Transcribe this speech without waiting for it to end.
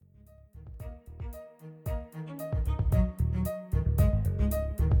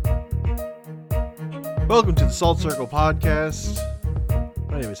Welcome to the Salt Circle Podcast.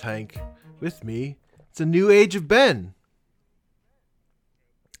 My name is Hank. With me, it's a new age of Ben.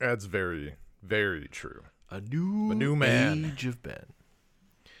 That's very, very true. A new man. age of Ben.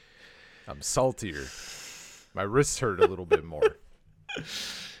 I'm saltier. My wrists hurt a little bit more.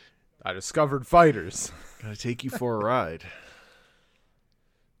 I discovered fighters. Gotta take you for a ride.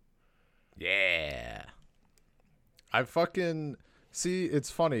 Yeah. I fucking... See, it's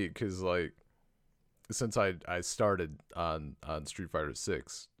funny because, like, since I started on Street Fighter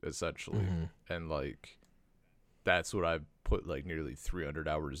 6, essentially, and, like, that's what I put, like, nearly 300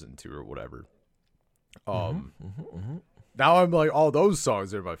 hours into or whatever. Now I'm like, all those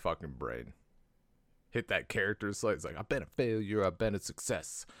songs are in my fucking brain. Hit that character slide. It's like, I've been a failure, I've been a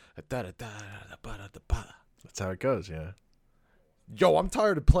success. That's how it goes, yeah. Yo, I'm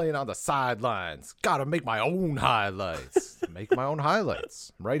tired of playing on the sidelines. Gotta make my own highlights. Make my own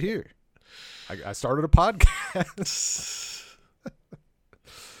highlights. I'm right here. I started a podcast.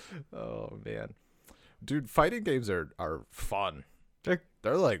 Oh, man. Dude, fighting games are fun. They're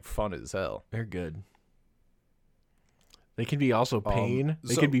like fun as hell. They're good. They can be also pain.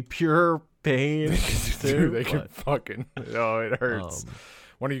 They so- can be pure pain. Dude, they can fucking... Oh, it hurts.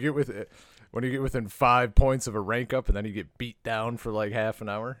 When you get within 5 points of a rank up and then you get beat down for like half an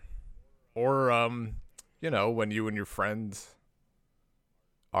hour. Or, when you and your friends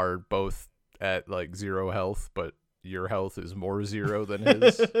are both at like 0 health, but your health is more 0 than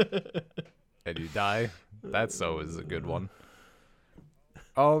his, and you die. That's always a good one.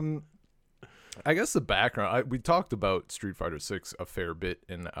 I guess the background, we talked about Street Fighter 6 a fair bit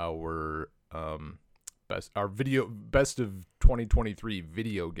in our best of 2023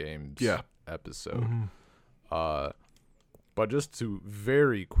 video games episode. But just to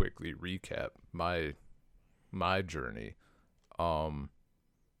very quickly recap my journey,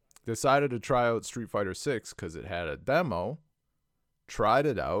 decided to try out Street Fighter 6 because it had a demo. Tried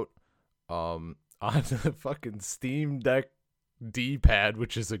it out on the fucking Steam Deck D-pad,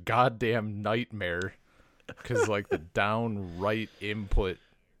 which is a goddamn nightmare because like the down right input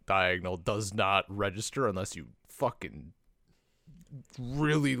diagonal does not register unless you fucking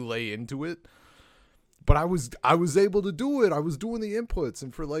really lay into it. But I was able to do it. I was doing the inputs,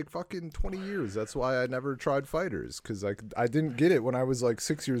 and for like fucking 20 years, that's why I never tried fighters, because I didn't get it when I was like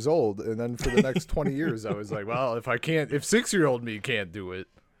 6 years old, and then for the next 20 years, I was like, well, if 6-year-old me can't do it,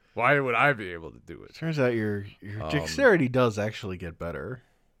 why would I be able to do it? Turns out your dexterity does actually get better.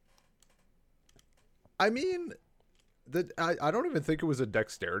 I mean, I don't even think it was a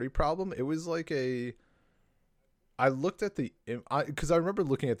dexterity problem. It was like I looked at because I remember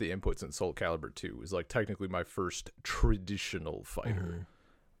looking at the inputs in Soul Calibur 2. It was like technically my first traditional fighter.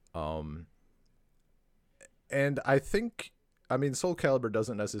 And I think, I mean, Soul Calibur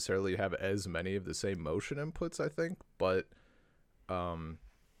doesn't necessarily have as many of the same motion inputs, I think, but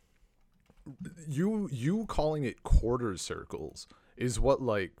you calling it quarter circles is what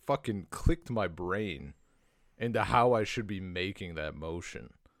like fucking clicked my brain into how I should be making that motion.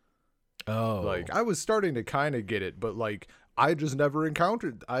 Oh, like I was starting to kind of get it, but like I just never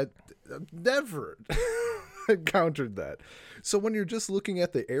encountered that. So when you're just looking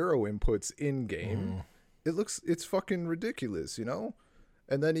at the arrow inputs in game, it's fucking ridiculous, you know?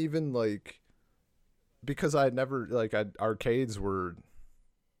 And then even like, because I had never arcades were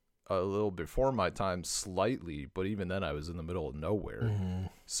a little before my time slightly, but even then I was in the middle of nowhere.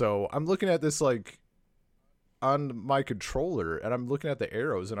 So I'm looking at this like on my controller, and I'm looking at the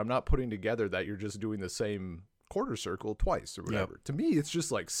arrows, and I'm not putting together that you're just doing the same quarter circle twice or whatever. To me, it's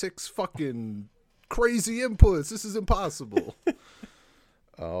just like 6 fucking crazy inputs. This is impossible.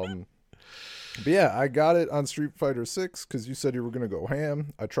 But yeah, I got it on Street Fighter 6 because you said you were gonna go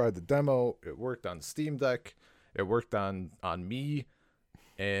ham. I tried the demo. It worked on Steam Deck. It worked on me,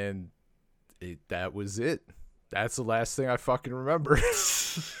 and that was it. That's the last thing I fucking remember.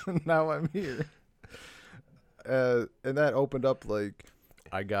 Now I'm here. And that opened up like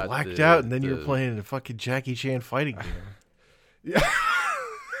I got blacked out, and then you're playing a fucking Jackie Chan fighting game. Yeah.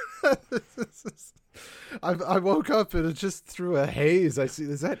 I woke up and it just through a haze. I see,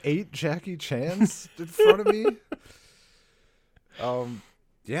 is that 8 Jackie Chans in front of me?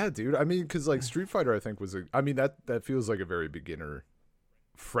 Yeah, dude. I mean, because like Street Fighter, I think that feels like a very beginner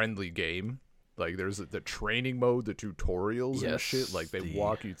friendly game. Like there's the training mode, the tutorials and shit. Like they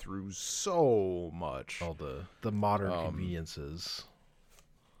walk you through so much. All the modern conveniences.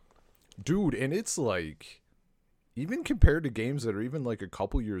 Dude, and it's like, even compared to games that are even like a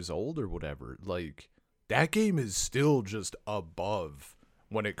couple years old or whatever, like that game is still just above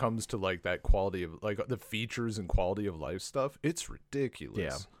when it comes to like that quality of like the features and quality of life stuff. It's ridiculous.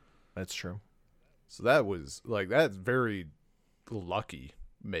 Yeah, that's true. So that was like that's very lucky,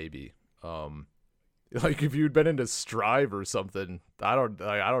 maybe. Like if you'd been into Strive or something, I don't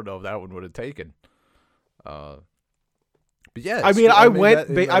know if that one would have taken. But yeah, I mean,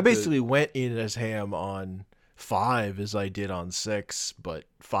 I basically went in as ham on 5 as I did on 6, but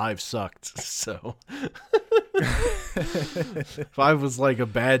 5 sucked. So 5 was like a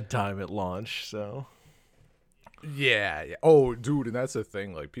bad time at launch. So yeah. Oh, dude, and that's the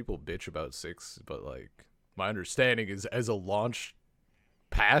thing. Like people bitch about 6, but like my understanding is as a launch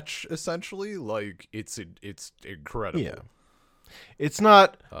patch, essentially, like it's incredible. yeah, it's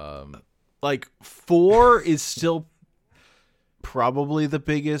not like 4 is still probably the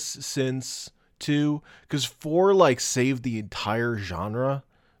biggest since 2, because 4 like saved the entire genre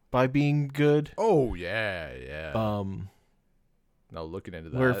by being good. Oh yeah. Now looking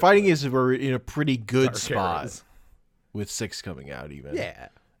into that, where fighting is we're in a pretty good Dark spot Areas. with 6 coming out, even Yeah.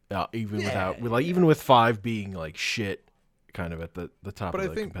 even with 5 being like shit, kind of at the top But of I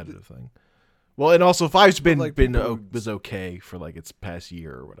the think competitive thing. Well, and also 5's been like, been people- was okay for like its past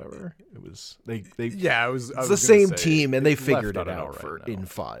year or whatever. It was they Yeah, it's the same team, and they figured it out for in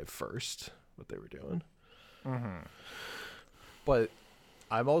 5 first what they were doing. But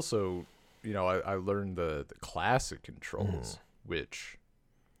I'm also, I learned the classic controls, which,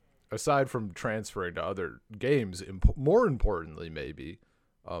 aside from transferring to other games, more importantly maybe,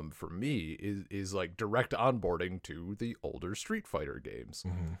 for me is like direct onboarding to the older Street Fighter games,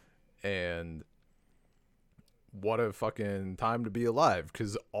 and what a fucking time to be alive,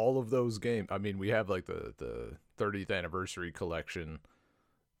 because all of those games. I mean, we have like the 30th anniversary collection.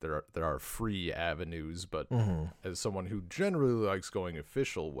 There are free avenues, but as someone who generally likes going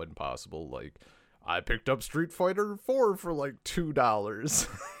official when possible, like I picked up Street Fighter 4 for like $2.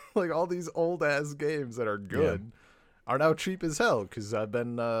 Like all these old ass games that are good are now cheap as hell because I've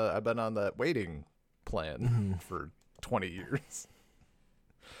been on that waiting plan for 20 years.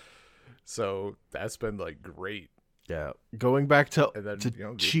 So that's been like great. Yeah, going back to And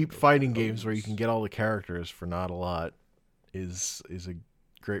then, cheap fighting games where you can get all the characters for not a lot is a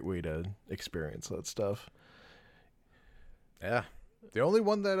great way to experience that stuff. Yeah. The only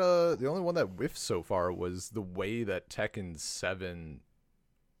one that whiffed so far was the way that Tekken 7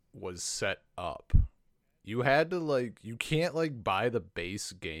 was set up. You had to you can't buy the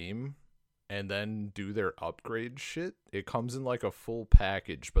base game and then do their upgrade shit. It comes in like a full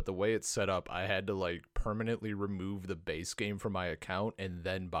package, but the way it's set up, I had to permanently remove the base game from my account and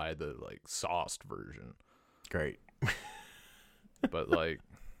then buy the sauced version. Great. But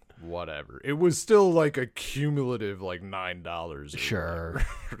whatever. It was still a cumulative $9 Sure.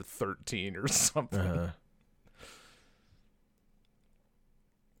 or 13 or something.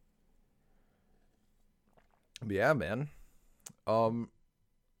 But yeah, man. Do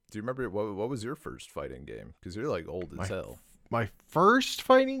you remember what was your first fighting game? Because you're old as hell. My first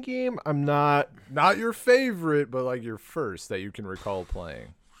fighting game, I'm not your favorite, but your first that you can recall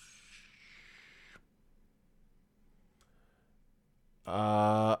playing.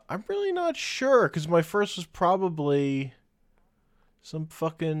 I'm really not sure, because my first was probably some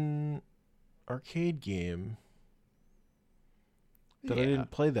fucking arcade game that I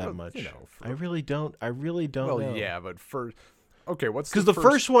didn't play that much. I really don't know. Well, yeah, but first, okay, what's because the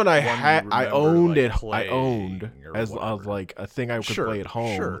first one I owned as whatever. a thing I could play at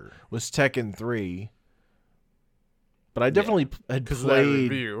home was Tekken 3. But I definitely had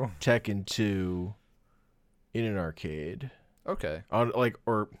played Tekken 2 in an arcade. Okay. On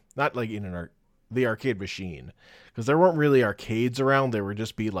not in the arcade machine, because there weren't really arcades around. There would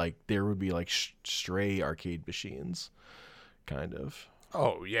be stray arcade machines, kind of.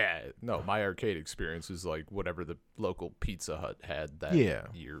 Oh yeah, no, my arcade experience was whatever the local Pizza Hut had that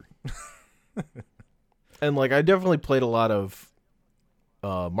year. And I definitely played a lot of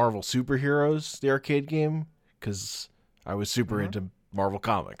Marvel Superheroes, the arcade game, because I was super into Marvel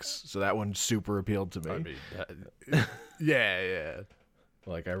Comics, so that one super appealed to me. I mean, yeah.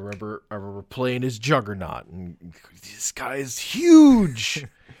 I remember playing as Juggernaut, and this guy is huge.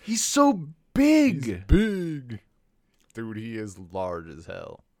 He's so big. He's big. Dude, he is large as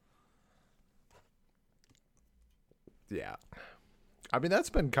hell. Yeah. I mean, that's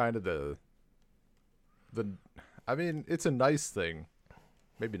been kind of the I mean, it's a nice thing.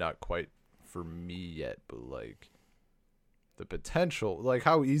 Maybe not quite for me yet, but the potential,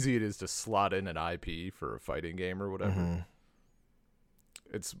 how easy it is to slot in an IP for a fighting game or whatever.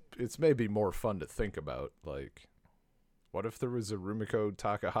 It's maybe more fun to think about. What if there was a Rumiko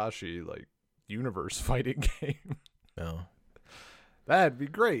Takahashi universe fighting game? No. That'd be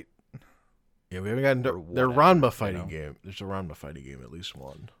great. Yeah, we haven't gotten their Ranma fighting game. There's a Ranma fighting game, at least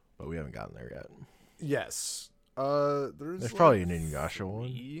one, but we haven't gotten there yet. Yes. There's probably an Inuyasha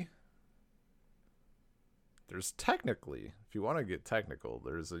one. There's technically, if you want to get technical,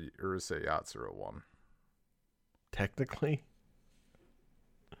 there's a Urusei Yatsura one. Technically?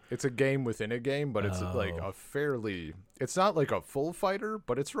 It's a game within a game, but it's like a fairly... It's not like a full fighter,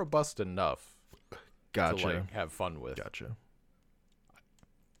 but it's robust enough to like have fun with. Gotcha.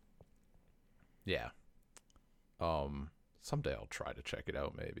 Yeah. Someday I'll try to check it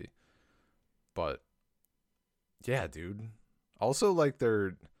out, maybe. But yeah, dude. Also, like,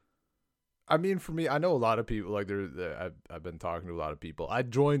 I mean, for me, I know a lot of people, like, I've been talking to a lot of people. I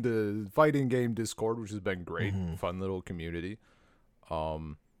joined the fighting game Discord, which has been great. Fun little community.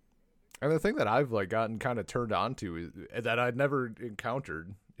 And the thing that I've, like, gotten kind of turned on to is, that I'd never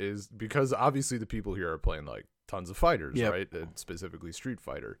encountered, is because obviously the people here are playing, like, tons of fighters, right? And specifically Street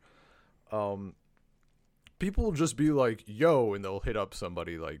Fighter. People will just be like, yo, and they'll hit up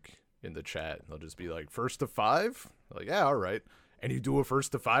somebody, like, in the chat, and they'll just be like, 1st to 5? Like, yeah, all right. And you do a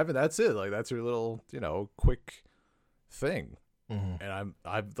 1st to 5, and that's it. Like, that's your little, quick thing. And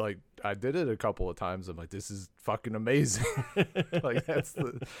I did it a couple of times. I'm like, this is fucking amazing. Like,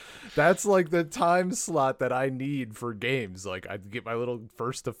 that's like the time slot that I need for games. Like, I get my little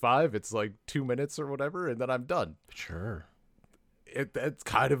 1st to 5. It's like 2 minutes or whatever, and then I'm done. Sure. That's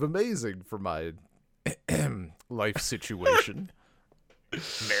kind of amazing for my life situation.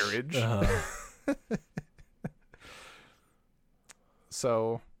 Marriage.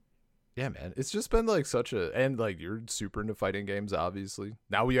 So, yeah, man, it's just been like and like you're super into fighting games, obviously.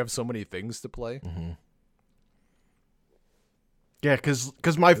 Now we have so many things to play. Yeah,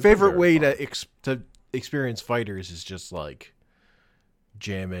 because my favorite way to experience fighters is just like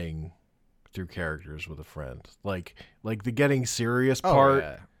jamming through characters with a friend. Like the getting serious part.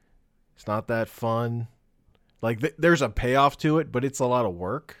 Yeah. It's not that fun. Like there's a payoff to it, but it's a lot of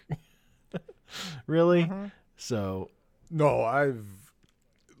work. Really. So no, I've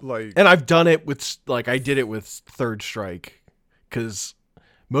done it with, like, I did it with Third Strike,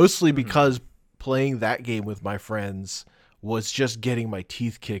 mostly because playing that game with my friends was just getting my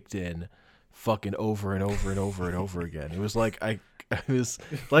teeth kicked in fucking over and over and over and over again. It was like I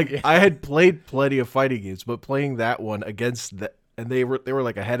had played plenty of fighting games, but playing that one against and they were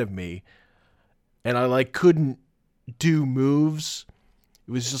like ahead of me, and I like couldn't do moves.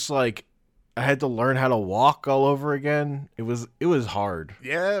 It was just like I had to learn how to walk all over again. It was hard.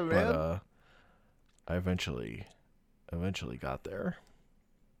 Yeah, man. But I eventually got there.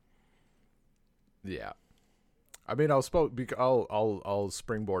 Yeah. I mean, I'll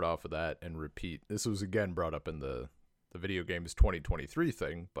springboard off of that and repeat. This was again brought up in the video games 2023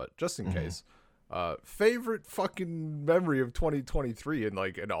 thing, but just in case. Favorite fucking memory of 2023 and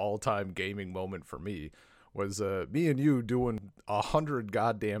like an all-time gaming moment for me was me and you doing 100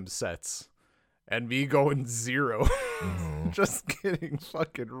 goddamn sets. And me going 0, just getting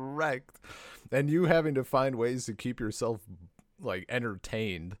fucking wrecked, and you having to find ways to keep yourself like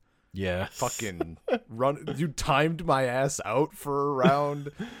entertained. Yeah, fucking run. You timed my ass out for a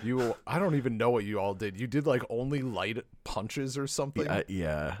round. I don't even know what you all did. You did like only light punches or something.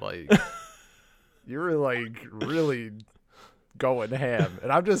 Yeah. Like you were like really going ham, and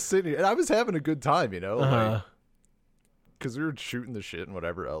I'm just sitting here, and I was having a good time, like because we were shooting the shit and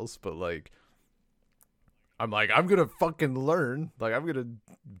whatever else, but like. I'm like, I'm gonna fucking learn. Like, I'm gonna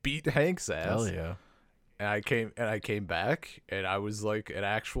beat Hank's ass. Hell yeah! And I came back, and I was like an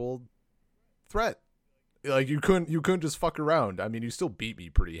actual threat. Like, you couldn't just fuck around. I mean, you still beat me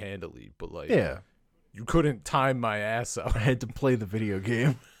pretty handily, but like, yeah, you couldn't time my ass out. I had to play the video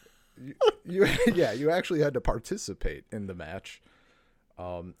game. you actually had to participate in the match.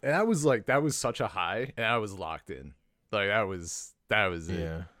 And that was such a high, and I was locked in. Like that was it.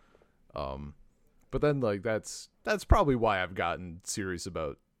 Yeah. But then, like, that's probably why I've gotten serious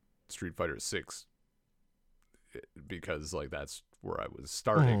about Street Fighter 6, because, like, that's where I was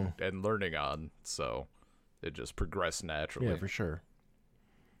starting and learning on, so it just progressed naturally. Yeah, for sure.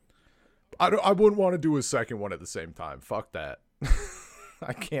 I wouldn't want to do a second one at the same time. Fuck that.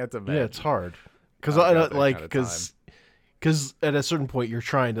 I can't imagine. Yeah, it's hard. Because at a certain point, you're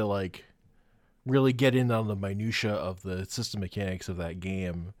trying to, like, really get in on the minutia of the system mechanics of that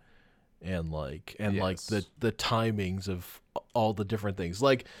game. And like the timings of all the different things.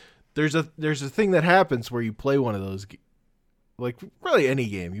 Like there's a thing that happens where you play one of those, like really any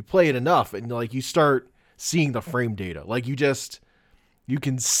game, you play it enough and like you start seeing the frame data. Like you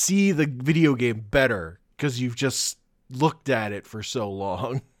can see the video game better because you've just looked at it for so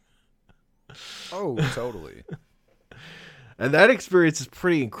long. Oh, totally. And that experience is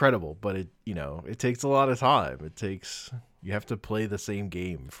pretty incredible, but it takes a lot of time. You have to play the same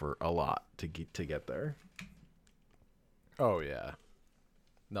game for a lot to get there. Oh yeah.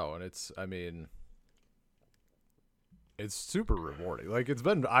 No, and it's super rewarding. Like it's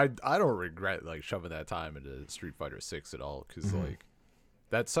been I don't regret like shoving that time into Street Fighter 6 at all, cuz like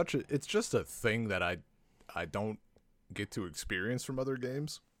that's it's just a thing that I don't get to experience from other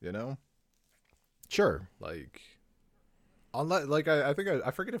games, you know? Sure. Like unless like I think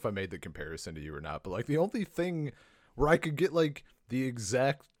I forget if I made the comparison to you or not, but like the only thing where I could get like the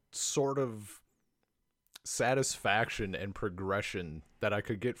exact sort of satisfaction and progression that I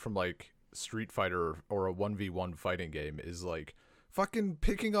could get from like Street Fighter or a 1v1 fighting game is like fucking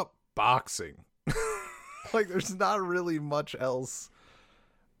picking up boxing. Like there's not really much else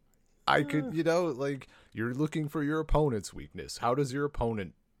I could, like you're looking for your opponent's weakness. How does your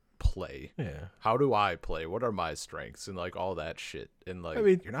opponent play? Yeah. How do I play? What are my strengths and like all that shit? And like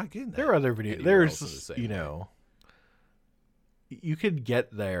you're not getting that. There are other videos. There's you could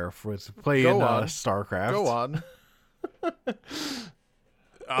get there for playing StarCraft. Go on.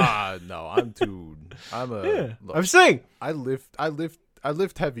 No, I'm saying I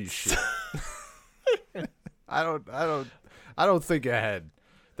lift heavy shit. I don't think ahead.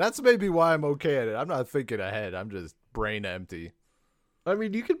 That's maybe why I'm okay at it. I'm not thinking ahead. I'm just brain empty. I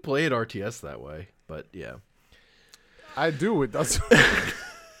mean, you could play at RTS that way, but yeah. I do it. That's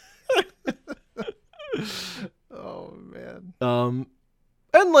oh man.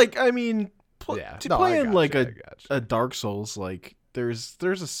 And like I mean, playing like a Dark Souls, like there's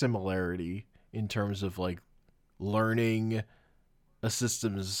a similarity in terms of like learning a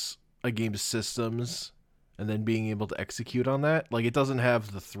game's systems and then being able to execute on that. Like it doesn't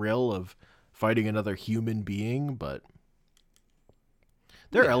have the thrill of fighting another human being, but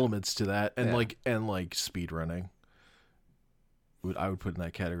there are elements to that, and like speed running. I would put in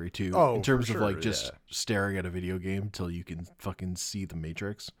that category too. In terms of like just staring at a video game till you can fucking see the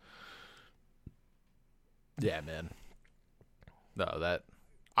Matrix. Yeah, man. No,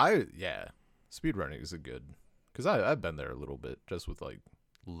 speedrunning is a good, because I've been there a little bit just with like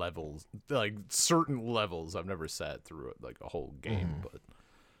levels, like certain levels. I've never sat through it like a whole game, but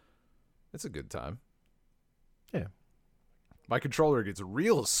it's a good time. Yeah. My controller gets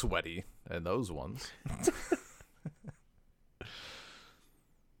real sweaty in those ones.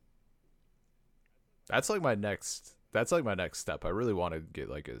 That's like my next step. I really want to get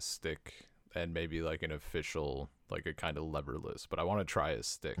like a stick and maybe like an official, like a kind of leverless, but I want to try a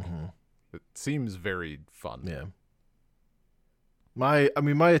stick. It seems very fun. Yeah. My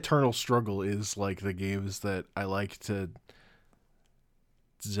eternal struggle is like the games that I like to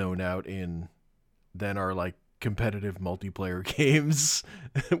zone out in then are like competitive multiplayer games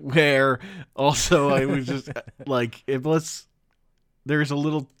where also I was just like, there's a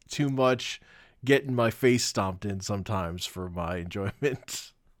little too much getting my face stomped in sometimes for my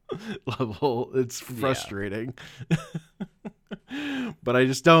enjoyment level. It's frustrating. But I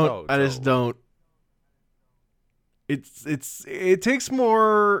just don't it takes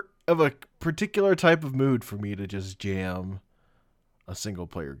more of a particular type of mood for me to just jam a single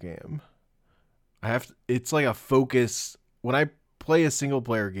player game. It's like a focus. When I play a single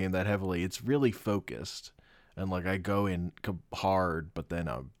player game that heavily, it's really focused. And like I go in hard, but then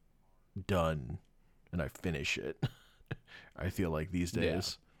I'm done and I finish it. I feel like these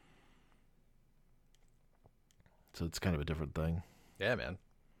days. Yeah. So it's kind of a different thing. Yeah, man.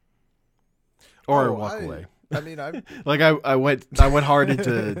 Or walk away. I mean, I'm like I went hard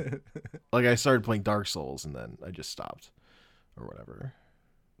into like I started playing Dark Souls and then I just stopped or whatever.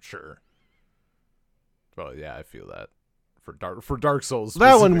 Sure. Well, yeah, I feel that for Dark Souls.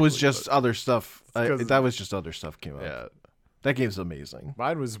 That one was just other stuff. That was just other stuff came up. Yeah, that game's amazing.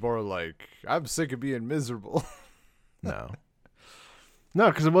 Mine was more like I'm sick of being miserable. No,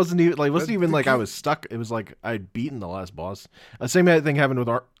 because it wasn't even like I was stuck. It was like I'd beaten the last boss. The same thing happened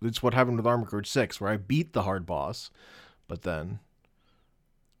with it's what happened with Armored Core 6, where I beat the hard boss, but then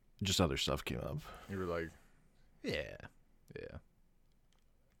just other stuff came up. You were like, yeah.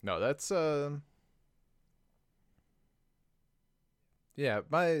 No, that's yeah,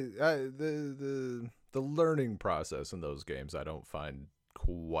 the learning process in those games I don't find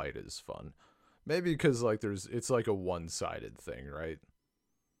quite as fun. Maybe because like it's like a one-sided thing, right?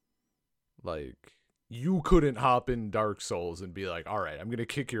 Like you couldn't hop in Dark Souls and be like, all right, I'm gonna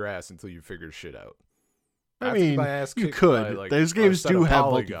kick your ass until you figure shit out. I mean, you could. Like, those games do have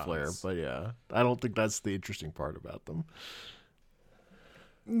multiplayer, but yeah, I don't think that's the interesting part about them.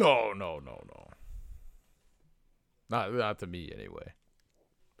 No. Not to me anyway.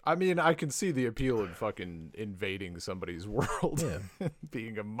 I mean, I can see the appeal in fucking invading somebody's world,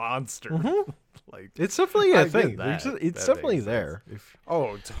 being a monster. Like, it's definitely a thing. That. It's definitely there.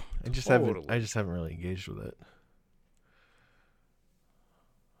 I just haven't really engaged with it.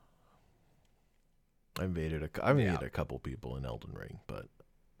 I invaded a couple people in Elden Ring, but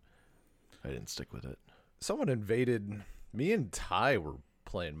I didn't stick with it. Someone invaded. Me and Ty were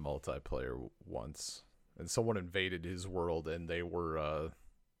playing multiplayer once, and someone invaded his world, and they were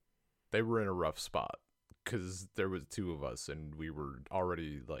in a rough spot because there was two of us, and we were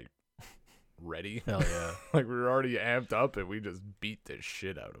already like ready. Hell yeah! Like we were already amped up, and we just beat the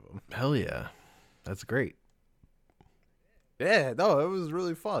shit out of them. Hell yeah, that's great. Yeah, no, it was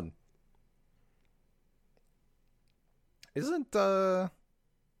really fun. Isn't am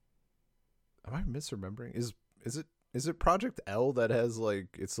I misremembering? Is it Project L that has like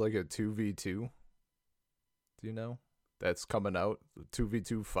it's like a 2v2? Do you know? That's coming out, the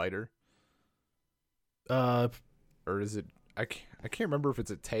 2v2 fighter. Or is it I can't remember if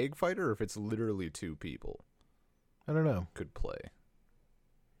it's a tag fighter or if it's literally two people. I don't know. Could play.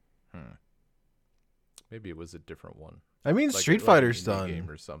 Maybe it was a different one. I mean, like Street Fighter's like done game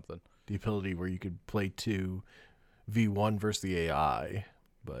or something. The ability where you could play 2v1 versus the AI,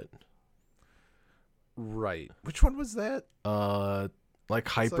 but right. Which one was that? Like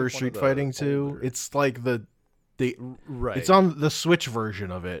Hyper like Street Fighting 2. Older. It's like the right. It's on the Switch version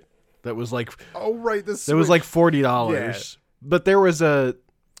of it. That was like That was like $40. Yeah. But there was a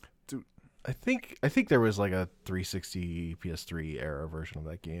dude, I think there was like a 360 PS3 era version of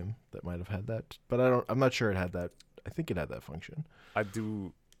that game that might have had that, but I'm not sure it had that. I think it had that function. I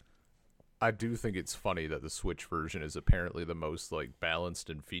do think it's funny that the Switch version is apparently the most like balanced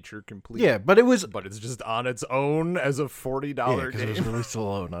and feature complete. Yeah, but it's just on its own as a $40 game. It was released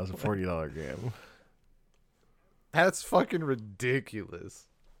alone as a $40 game. That's fucking ridiculous.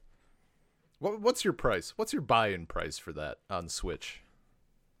 What's your price? What's your buy-in price for that on Switch?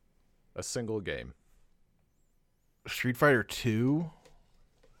 A single game. Street Fighter 2?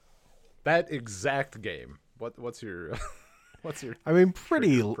 That exact game. What's your I mean,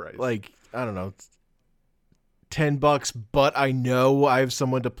 pretty price? Like, I don't know, $10, but I know I have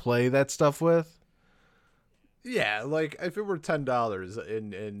someone to play that stuff with. Yeah, like if it were $10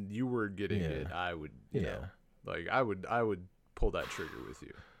 and you were getting it, I would you know, like I would pull that trigger with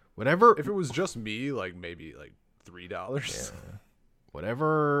you. Whatever. If it was just me, like maybe like $3. Yeah.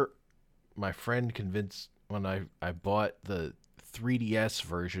 Whatever my friend convinced when I bought the 3DS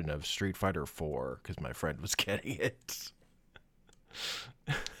version of Street Fighter 4 because my friend was getting it.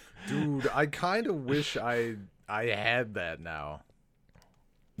 Dude, I kind of wish I had that now.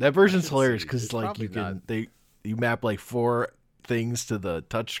 That version's hilarious because like you map like 4 things to the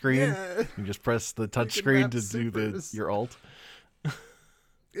touchscreen. Yeah. You just press the touchscreen to do your ult.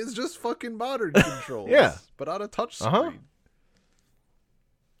 It's just fucking modern controls. Yeah. But on a touchscreen.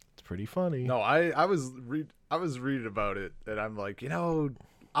 It's pretty funny. No, I was reading about it and I'm like, you know,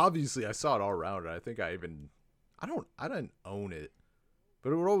 obviously I saw it all around and I think I didn't own it.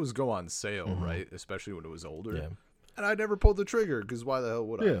 But it would always go on sale, right? Especially when it was older. Yeah. And I never pulled the trigger because why the hell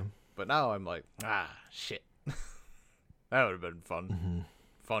would I? Yeah. But now I'm like, shit. That would have been fun. Mm-hmm.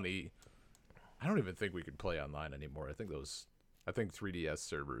 Funny. I don't even think we could play online anymore. I think 3DS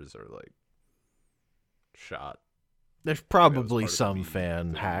servers are like shot. There's probably some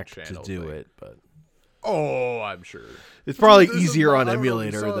fan hack to do it, but oh, I'm sure. It's probably easier on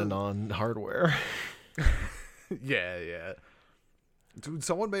emulator than on hardware. Yeah. Dude,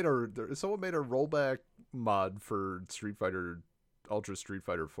 someone made a rollback mod for Ultra Street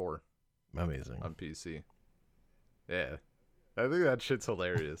Fighter 4. Amazing. On PC. Yeah. I think that shit's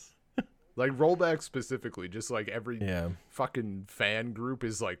hilarious. Like rollback specifically, just like every fucking fan group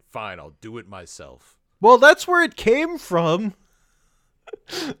is like, fine, I'll do it myself. Well, that's where it came from.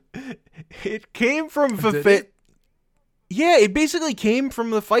 It came from Yeah, it basically came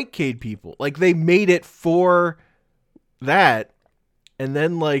from the Fightcade people. Like they made it for that. And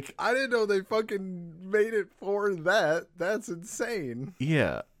then like I didn't know they fucking made it for that. That's insane.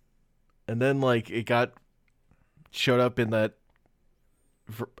 Yeah. And then like it showed up in that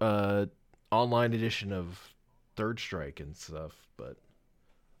online edition of Third Strike and stuff, but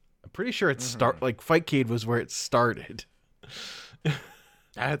I'm pretty sure like Fightcade was where it started.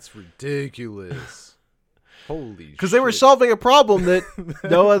 That's ridiculous. Holy shit. Because they were solving a problem that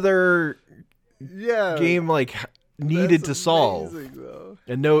no other game like needed to solve. Though.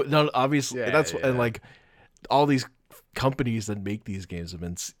 And no obviously and like all these companies that make these games have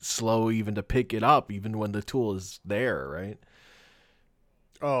been slow even to pick it up even when the tool is there, right?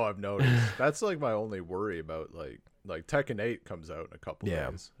 Oh, I've noticed. That's like my only worry about like like Tekken 8 comes out in a couple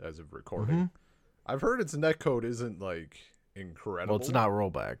days as of recording. Mm-hmm. I've heard its netcode isn't like incredible. Well, it's not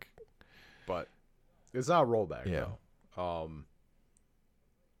rollback, but it's not rollback. Yeah. No.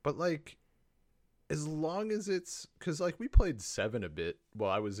 But like, as long as it's because like we played 7 a bit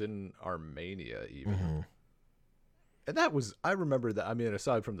while I was in Armenia even. Mm-hmm. And that was, I remember that. I mean,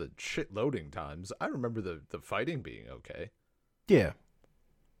 aside from the shit loading times, I remember the fighting being okay. Yeah.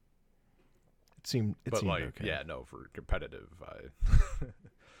 It seemed like, okay. yeah, no, for competitive,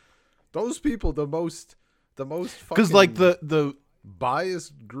 those people, the most because like the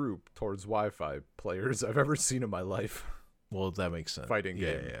biased group towards Wi-Fi players I've ever seen in my life. Well, that makes sense. Fighting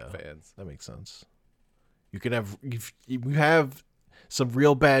game fans. That makes sense. You can have you have some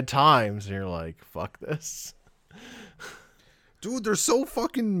real bad times, and you're like, fuck this. Dude, they're so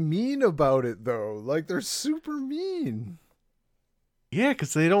fucking mean about it, though. Like, they're super mean. Yeah,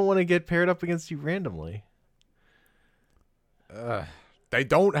 because they don't want to get paired up against you randomly. They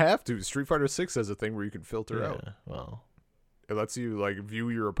don't have to. Street Fighter 6 has a thing where you can filter out. Well, it lets you like view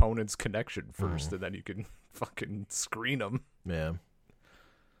your opponent's connection first, and then you can fucking screen them. Yeah.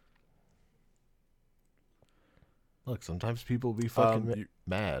 Look, sometimes people be fucking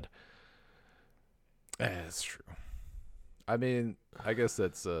mad. That's true. I mean, I guess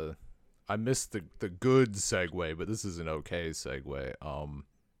that's I missed the good segue, but this is an okay segue.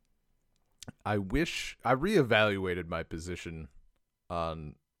 I wish I reevaluated my position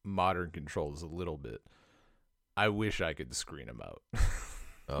on modern controls a little bit. I wish I could screen them out.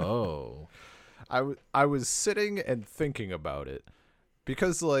 Oh. I was sitting and thinking about it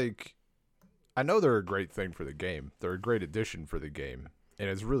because, like, I know they're a great thing for the game. They're a great addition for the game, and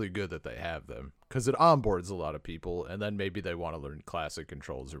it's really good that they have them because it onboards a lot of people, and then maybe they want to learn classic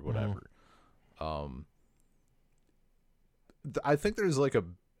controls or whatever. I think there's like a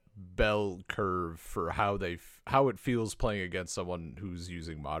bell curve for how it feels playing against someone who's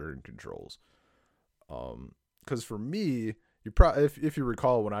using modern controls. Because for me, if you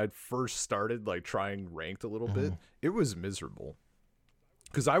recall, when I first started like trying ranked a little bit, it was miserable.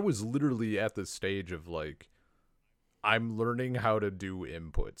 Because I was literally at the stage of like, I'm learning how to do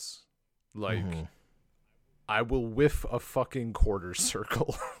inputs. Like, I will whiff a fucking quarter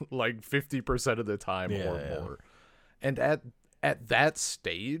circle like 50% of the time or more. And at that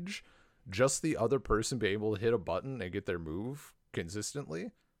stage, just the other person being able to hit a button and get their move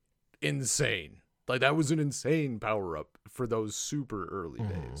consistently, insane. Like, that was an insane power up for those super early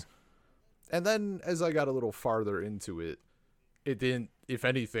days. And then as I got a little farther into it, it didn't, if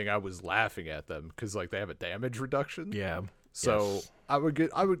anything, I was laughing at them because like they have a damage reduction. Yeah. So yes.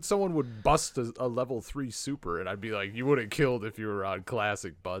 Someone would bust a level 3 super and I'd be like, you wouldn't killed if you were on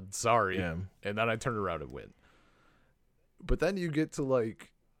classic, bud. Sorry. Yeah. And then I turn around and win. But then you get to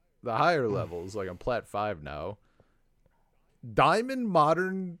like the higher levels, like I'm Plat 5 now. Diamond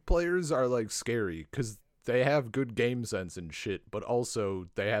modern players are like scary because they have good game sense and shit, but also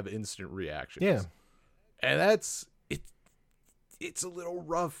they have instant reactions. Yeah. And it's a little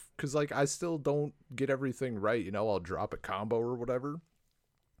rough because like I still don't get everything right. You know, I'll drop a combo or whatever.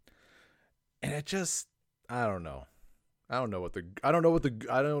 And it just, I don't know.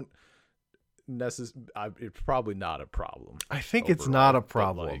 It's probably not a problem. I think overall, it's not a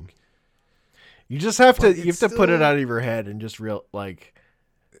problem. Like, you just have to put it out of your head and just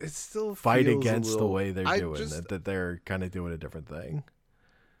it still fight feels against the way they're doing it, that they're kind of doing a different thing.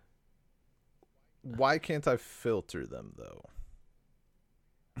 Why can't I filter them though?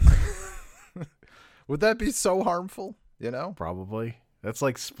 Would that be so harmful? You know, probably. That's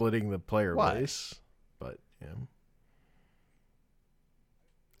like splitting the player base. But yeah,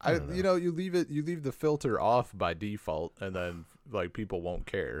 you leave the filter off by default, and then like people won't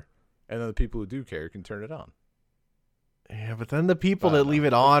care, and then the people who do care can turn it on. Yeah, but then the people that leave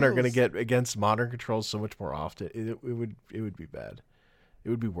it on are going to get against modern controls so much more often. It would be bad. It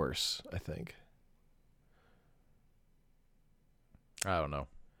would be worse, I think. I don't know.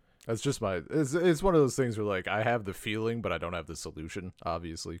 That's just it's one of those things where like I have the feeling, but I don't have the solution,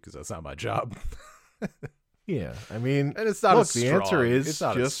 obviously, because that's not my job. Yeah, I mean, and it's not. Look, the answer is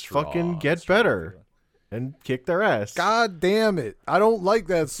just fucking get better and kick their ass. God damn it! I don't like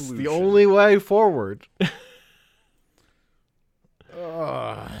that solution. The only way forward.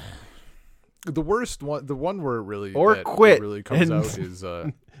 The worst one, the one where it really quit really comes out is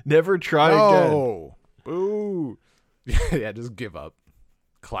never try again. Boo. Yeah, just give up.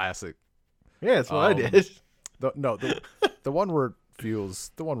 Classic. Yeah, that's what I did. The one where it feels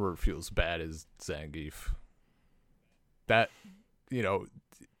bad is Zangief. That, you know,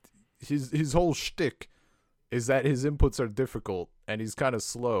 his whole shtick is that his inputs are difficult and he's kind of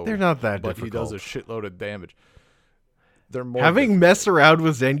slow. They're not that but difficult. He does a shitload of damage. They're more Having difficult. messed around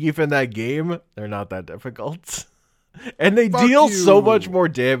with Zangief in that game, they're not that difficult. And they Fuck deal so you. much more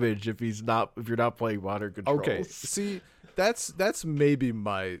damage if you're not playing modern controls. Okay, see, that's maybe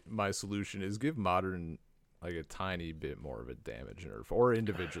my solution is give modern like a tiny bit more of a damage nerf or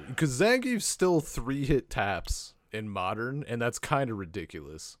individually, because Zangief still 3-hit taps in modern, and that's kind of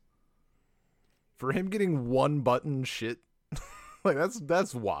ridiculous. For him getting one button shit, like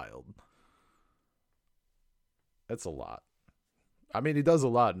that's wild. That's a lot. I mean, he does a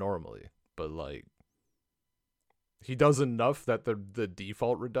lot normally, but like he does enough that the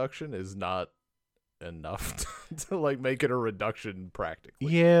default reduction is not enough to like make it a reduction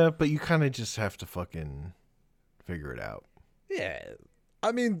practically. Yeah, but you kind of just have to fucking figure it out. Yeah.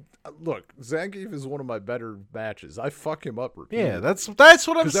 I mean, look, Zangief is one of my better matches. I fuck him up repeatedly. Yeah, that's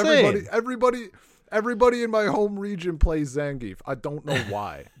what I'm saying. Everybody in my home region plays Zangief. I don't know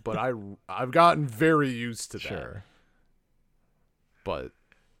why, but I've gotten very used to that. Sure. But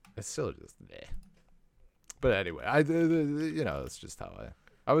it's still just meh. But anyway, it's just how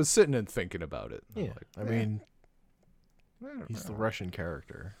I was sitting and thinking about it. Yeah, Like, I mean, he's the Russian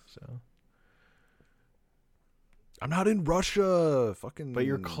character, so. I'm not in Russia, fucking. But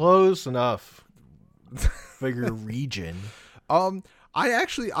you're close enough for your region.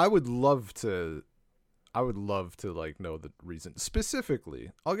 I would love to like know the reason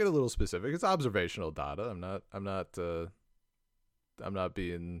specifically. I'll get a little specific. It's observational data. I'm not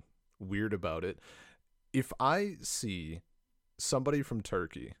being weird about it. If I see somebody from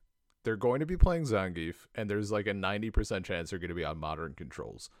Turkey, they're going to be playing Zangief, and there's like a 90% chance they're going to be on modern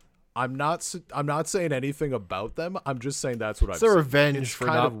controls. I'm not saying anything about them. I'm just saying that's what I've It's a seen. revenge It's for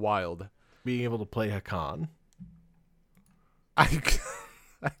kind not of wild. being able to play Hakan. I guess.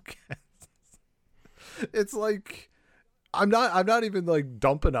 It's like I'm not even like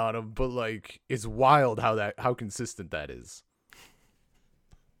dumping on him, but like it's wild how consistent that is.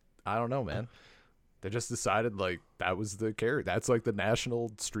 I don't know, man. They just decided like that was the character. That's like the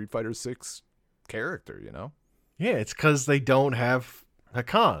national Street Fighter 6 character, you know? Yeah, it's because they don't have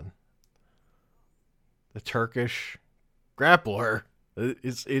Hakan. The Turkish grappler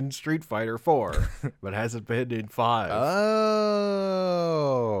is in Street Fighter 4, but hasn't been in 5. Oh.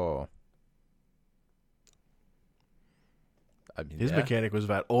 I mean, His mechanic was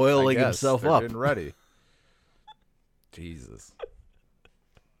about oiling himself up. Getting ready. Jesus.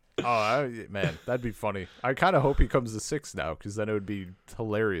 Oh, man, that'd be funny. I kind of hope he comes to 6 now, because then it would be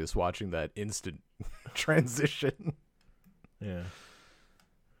hilarious watching that instant transition. Yeah.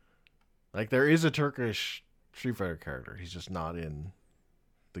 Like, there is a Turkish Street Fighter character. He's just not in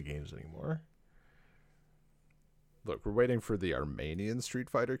the games anymore. Look, we're waiting for the Armenian Street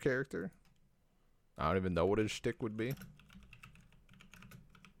Fighter character. I don't even know what his shtick would be.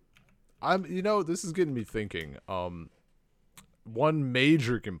 This is getting me thinking. One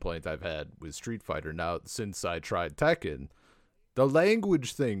major complaint I've had with Street Fighter now since I tried Tekken, the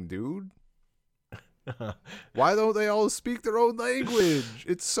language thing, dude. Why don't they all speak their own language?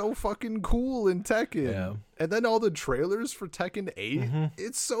 It's so fucking cool in Tekken. Yeah. And then all the trailers for Tekken 8,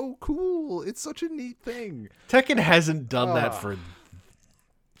 it's so cool. It's such a neat thing. Tekken hasn't done that for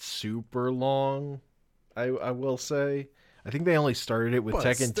super long, I will say. I think they only started it with But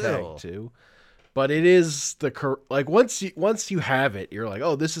Tekken still. Tag 2. But it is like once you have it, you're like,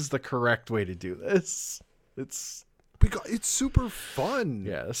 oh, this is the correct way to do this. It's Because it's super fun.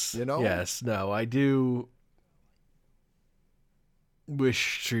 yes, You know? yes, no, I do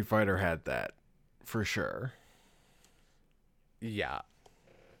wish Street Fighter had that for sure. Yeah.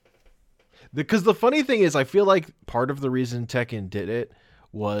 Because the funny thing is, I feel like part of the reason Tekken did it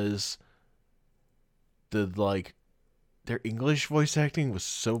was their English voice acting was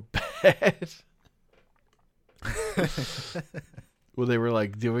so bad. Well, they were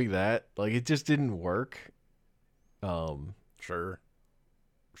like doing that, like it just didn't work. Sure.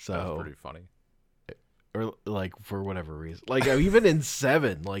 So That was pretty funny. or like for whatever reason, like even in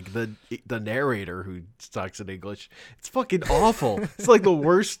 7, like the narrator who talks in English, it's fucking awful. It's like the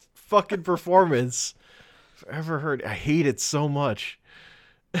worst fucking performance I've ever heard. I hate it so much.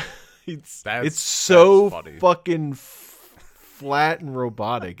 It's so funny. fucking flat and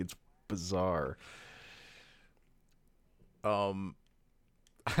robotic. It's bizarre. I've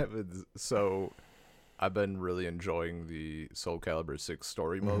been really enjoying the Soul Calibur 6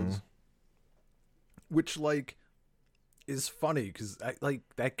 story modes, which like is funny because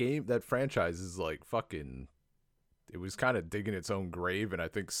that franchise is like fucking. It was kind of digging its own grave, and I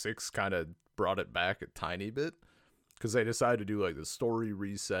think 6 kind of brought it back a tiny bit because they decided to do like the story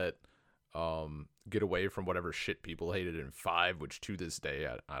reset, get away from whatever shit people hated in 5, which to this day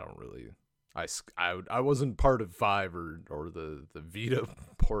I don't really I wasn't part of 5 or the Vita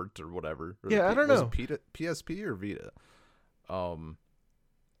port or whatever. Or Yeah, I don't know. PSP or Vita.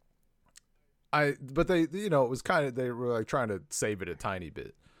 But they, it was kind of, they were like trying to save it a tiny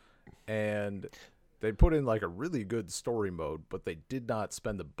bit, and they put in like a really good story mode, but they did not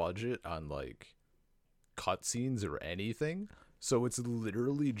spend the budget on like cutscenes or anything. So it's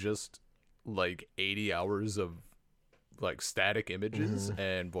literally just like 80 hours of like static images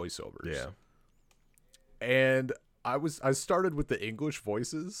and voiceovers. Yeah. And I started with the English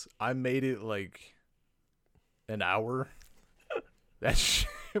voices. I made it like an hour. That shit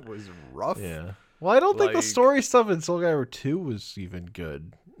was rough. Yeah. Well, I don't think the story stuff in Soul Calibur 2 was even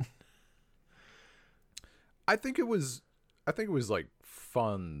good. I think it was like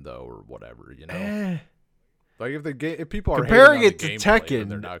fun though, or whatever, Like if people are comparing it to gameplay,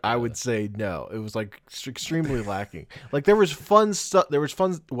 then Tekken, I would say no. It was like extremely lacking. Like there was fun stuff. There was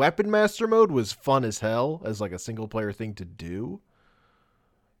fun. Weapon Master mode was fun as hell as like a single player thing to do.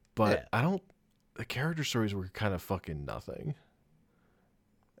 But the character stories were kind of fucking nothing.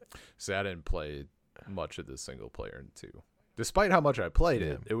 See, I didn't play much of the single player in 2. Despite how much I played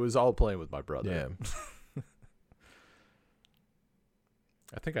it, it was all playing with my brother. Yeah.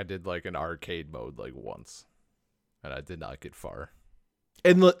 I think I did like an arcade mode like once, and I did not get far.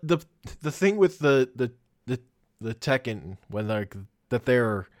 And the thing with the Tekken, when like that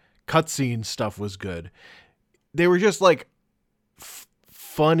their cutscene stuff was good, they were just like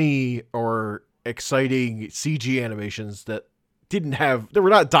funny or exciting CG animations that they were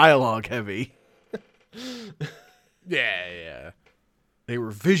not dialogue heavy. Yeah. They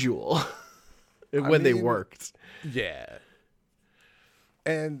were visual when they worked. Yeah.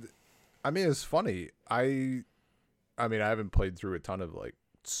 And I mean, it's funny. I haven't played through a ton of like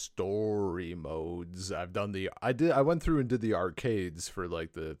story modes. I went through and did the arcades for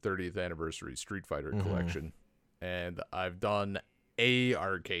like the 30th anniversary Street Fighter collection. And I've done an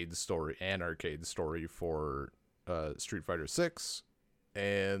arcade story for Street Fighter 6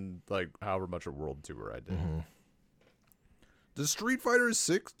 and like however much a world tour I did. The Street Fighter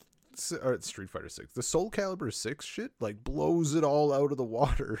 6, the Soul Calibur 6 shit like blows it all out of the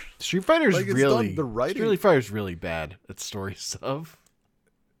water. Street Fighter's like, really the writing. Street Fighter's really bad at story stuff.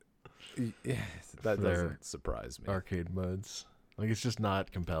 Yeah, that doesn't surprise me. Arcade modes, like it's just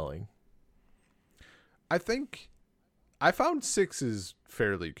not compelling. I think I found 6 is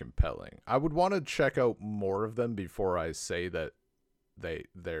fairly compelling. I would want to check out more of them before I say that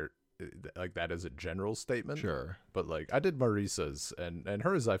they're like that as a general statement. Sure. But like I did Marisa's and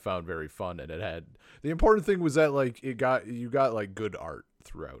hers I found very fun, and it had the important thing was that like you got like good art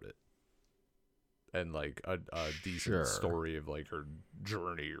throughout it. And like a decent story of like her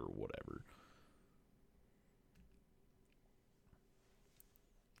journey or whatever.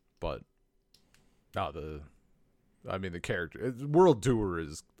 But the character World Tour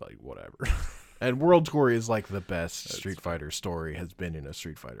is like whatever. And World Tour is like the best Street Fighter story has been in a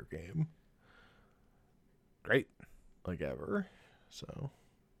Street Fighter game. Great. Like ever. So.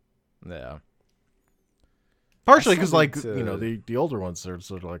 Yeah. Partially because like, the older ones are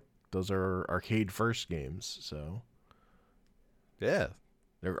sort of like, those are arcade first games. So. Yeah.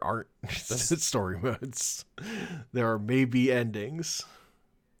 There aren't story modes. There are maybe endings.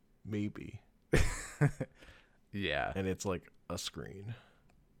 Maybe. Yeah. And it's like a screen.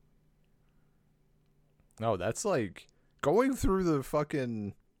 No, that's like going through the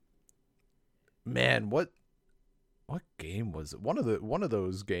fucking man. What game was it? One of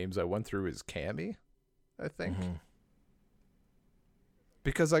those games I went through is Cammy, I think,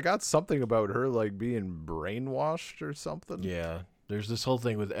 because I got something about her like being brainwashed or something. Yeah, there's this whole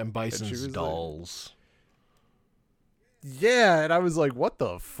thing with M. Bison's dolls. Yeah, and I was like, what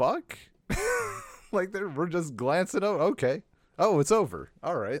the fuck? Like we're just glancing out. Okay, oh, it's over.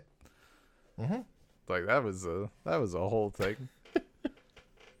 All right. Like that was a whole thing.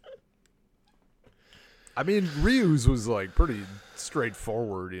 I mean, Ryu's was like pretty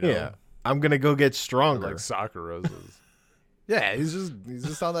straightforward, Yeah, I'm gonna go get stronger. Like Sakura's is. Yeah, he's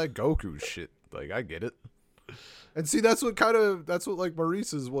just on that Goku shit. Like I get it. And see, that's what like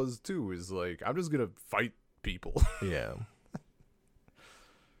Marisa's was too. Is like I'm just gonna fight people. Yeah.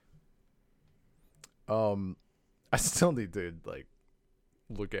 I still need to like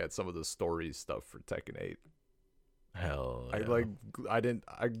look at some of the story stuff for Tekken 8. Hell yeah.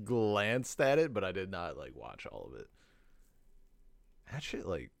 I glanced at it, but I did not like watch all of it. That shit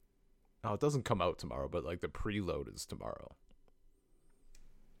like, it doesn't come out tomorrow, but like the preload is tomorrow.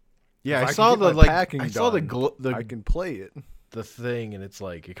 Yeah, if I saw the like packing I saw done, the I can play it. The thing, and it's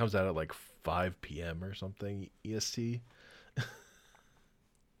like it comes out at like 5 p.m. or something EST.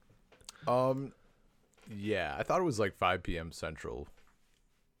 Yeah, I thought it was like 5 p.m. Central,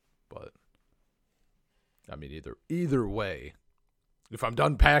 but I mean, either way, if I'm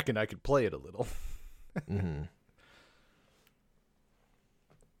done packing, I could play it a little. Mm-hmm.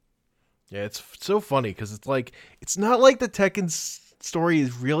 Yeah, it's so funny because it's like it's not like the Tekken story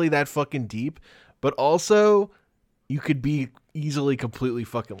is really that fucking deep, but also you could be easily completely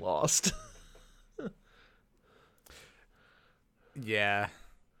fucking lost. Yeah,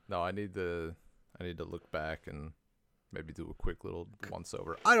 no, I need to look back and maybe do a quick little once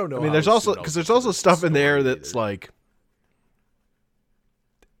over. I don't know. I mean, there's also stuff in there that's like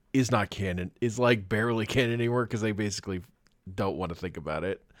is not canon, is like barely canon anymore because they basically don't want to think about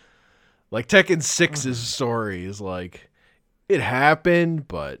it. Like Tekken 6's story is like it happened,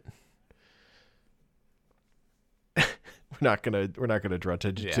 but we're not gonna draw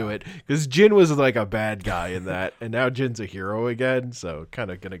attention to it because Jin was like a bad guy in that, and now Jin's a hero again. So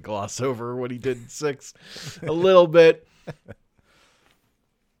kind of gonna gloss over what he did in 6 a little bit.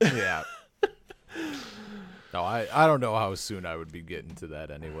 Yeah. No, I don't know how soon I would be getting to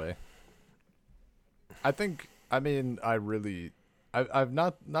that anyway. I've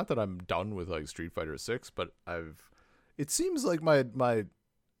not that I'm done with like Street Fighter 6, but it seems like my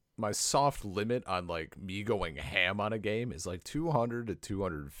soft limit on like me going ham on a game is like 200 to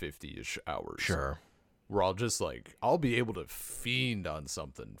 250-ish hours. Sure. Where I'll be able to fiend on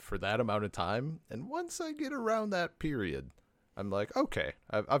something for that amount of time, and once I get around that period, I'm like, okay,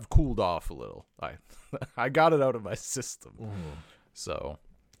 I've cooled off a little. I got it out of my system. So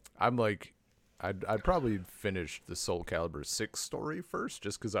I'm like, I'd probably finish the Soul Calibur 6 story first,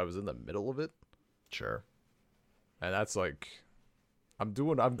 just because I was in the middle of it. Sure. And that's like, I'm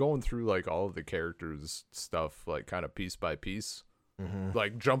going through like all of the characters' stuff, like kind of piece by piece,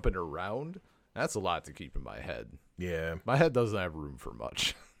 like jumping around. That's a lot to keep in my head. Yeah. My head doesn't have room for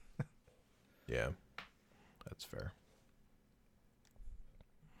much. Yeah. That's fair.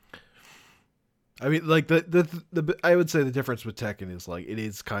 I mean, like the I would say the difference with Tekken is like it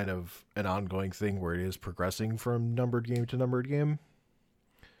is kind of an ongoing thing where it is progressing from numbered game to numbered game,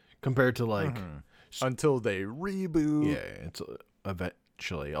 compared to like until they reboot. Yeah, it's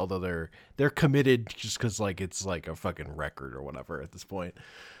eventually. Although they're committed just because like it's like a fucking record or whatever at this point.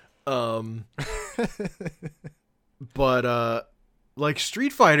 But like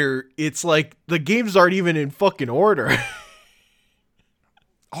Street Fighter, it's like the games aren't even in fucking order.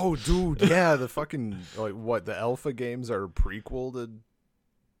 Oh, dude, yeah, the fucking the alpha games are prequel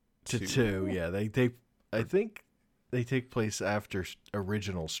to 2. Yeah, I think they take place after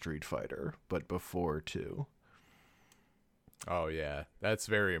original Street Fighter, but before 2. Oh yeah, that's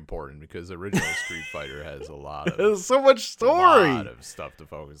very important because original Street Fighter has a lot of There's so much story, a lot of stuff to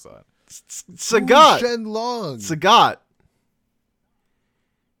focus on. Sagat, Shenlong, Sagat.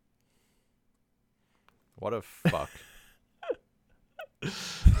 What a fuck.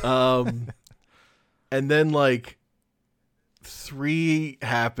 And then like 3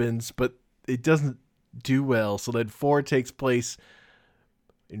 happens, but it doesn't do well. So then 4 takes place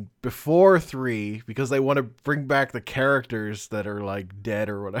before 3 because they want to bring back the characters that are like dead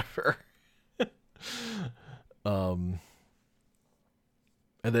or whatever. And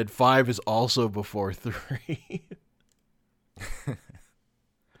then 5 is also before 3.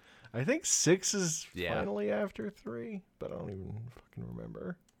 I think 6 is finally after 3, but I don't even fucking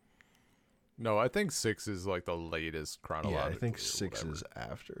remember. No, I think 6 is like the latest chronological. Yeah, I think 6 is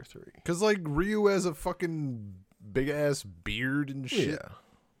after 3. Because like Ryu has a fucking big ass beard and shit. Yeah.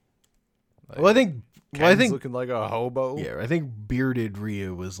 Like, I think looking like a hobo. Yeah, I think bearded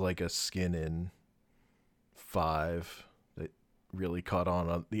Ryu was like a skin in 5 that really caught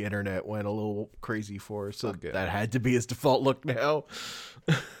on the internet, went a little crazy for, so that had to be his default look now.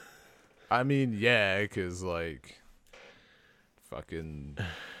 I mean, yeah, because like, fucking,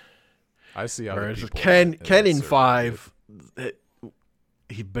 I see other people. Ken in 5,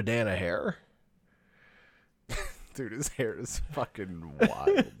 he banana hair. Dude, his hair is fucking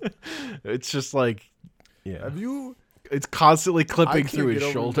wild. It's just like, yeah. It's constantly clipping through his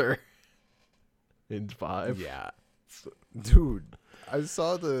shoulder. In 5. Yeah, dude, I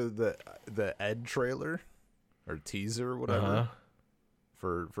saw the Ed trailer or teaser, or whatever,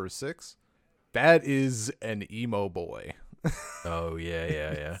 for 6. That is an emo boy. Oh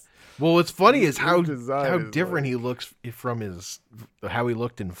yeah. Well, what's funny is how different he looks from how he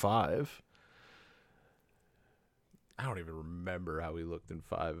looked in 5. I don't even remember how he looked in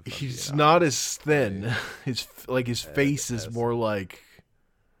 5. He's not as thin. His face is more like,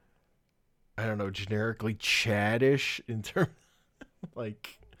 I don't know, generically Chadish in terms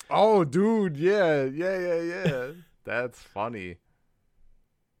like. Oh, dude, yeah. That's funny.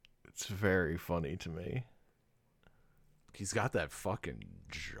 It's very funny to me. He's got that fucking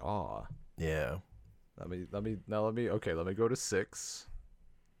jaw. Yeah. Let me go to 6.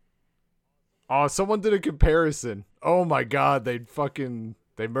 Oh, someone did a comparison. Oh my god, they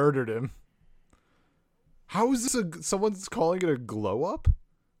murdered him. How is this someone's calling it a glow up?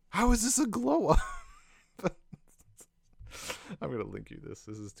 How is this a glow up? I'm gonna link you this.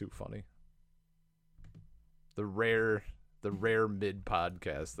 This is too funny. The rare mid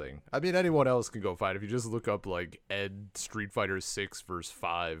podcast thing. I mean, anyone else can go find it. If you just look up like Ed Street Fighter 6 verse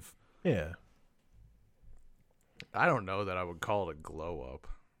 5. Yeah. I don't know that I would call it a glow up.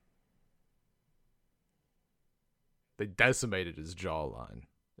 They decimated his jawline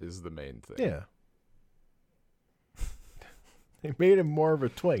is the main thing. Yeah. They made him more of a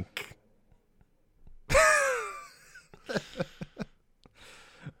twink.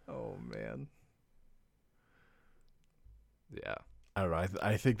 Oh man. Yeah. I don't know.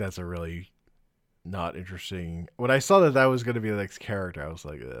 I think that's a really not interesting. When I saw that was going to be the next character, I was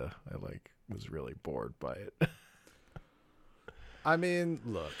like, I was really bored by it. I mean,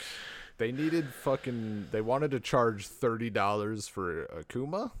 look, they wanted to charge $30 for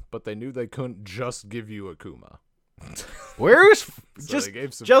Akuma, but they knew they couldn't just give you Akuma. Where's So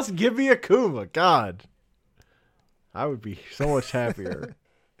just give me Akuma, God. I would be so much happier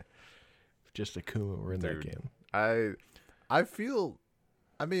if just Akuma were in that game. I feel,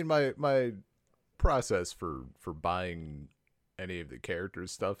 I mean, my process for buying any of the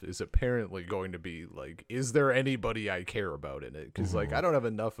characters stuff is apparently going to be like, is there anybody I care about in it? Because like I don't have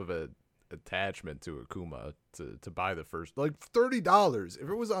enough of a attachment to Akuma to buy the first, like $30. If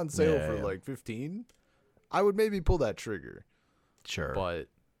it was on sale for like 15, I would maybe pull that trigger. Sure, but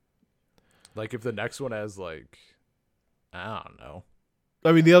like if the next one has like, I don't know.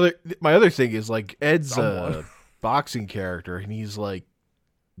 I mean, my other thing is like Ed's a boxing character, and he's like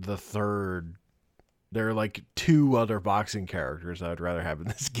the third. There are like 2 other boxing characters I'd rather have in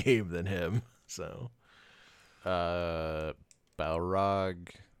this game than him. So, Balrog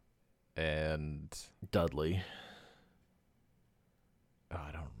and Dudley. Oh,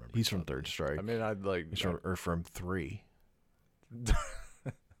 I don't remember. He's from Third Strike. I mean, I'd like. He's from 3.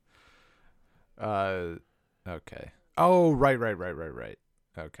 Okay. Oh, right.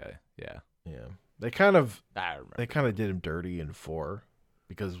 Okay, yeah. They kind of I remember. did him dirty in 4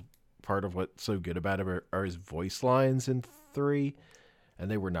 because part of what's so good about him are his voice lines in 3,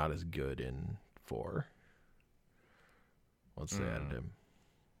 and they were not as good in 4. Once they added him,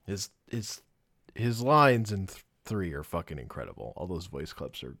 his lines in 3 are fucking incredible. All those voice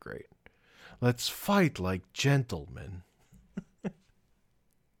clips are great. Let's fight like gentlemen.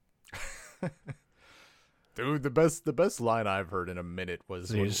 Dude, the best line I've heard in a minute was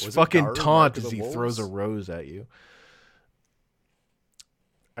His was fucking Garu, taunt Mark of as the he Wolves? throws a rose at you.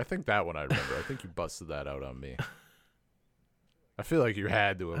 I think that one I remember. I think you busted that out on me. I feel like you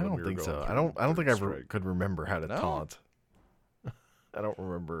had to. I don't think so. I don't think I could remember how to taunt. I don't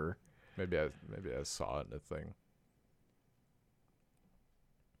remember. Maybe I saw it in a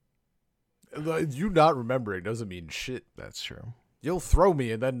thing. You not remembering doesn't mean shit. That's true. You'll throw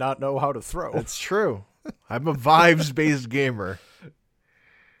me and then not know how to throw. That's true. I'm a vibes-based gamer.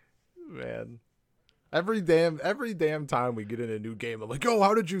 Man. Every damn time we get in a new game, I'm like, yo,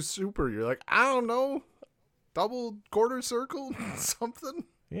 how did you super? You're like, I don't know. Double quarter circle? Something?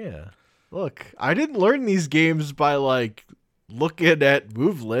 Yeah. Look, I didn't learn these games by like looking at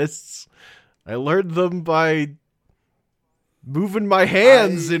move lists. I learned them by moving my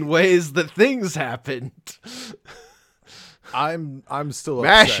hands in ways that things happened. I'm still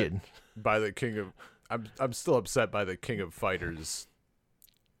mashing upset by the king of I'm still upset by the King of Fighters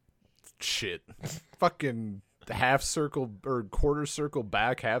shit. Fucking half circle or quarter circle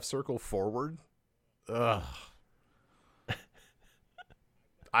back, half circle forward. Ugh.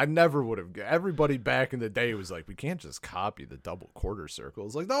 I never would have. Everybody back in the day was like, we can't just copy the double quarter circle.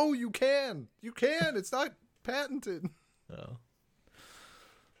 It's like, no, you can. You can. It's not patented.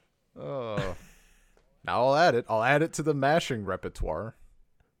 Oh. Now I'll add it. I'll add it to the mashing repertoire.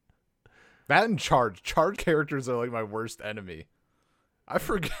 That and charge. Charge characters are like my worst enemy. I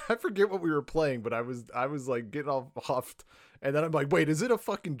forget what we were playing, but I was like getting all huffed, and then I'm like, wait, is it a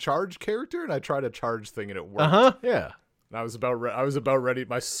fucking charge character? And I tried a charge thing, and it worked. Yeah. And I was about ready.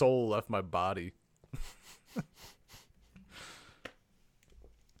 My soul left my body.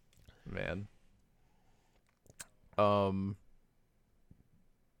 Man. Damn,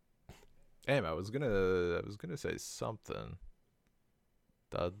 I was gonna say something.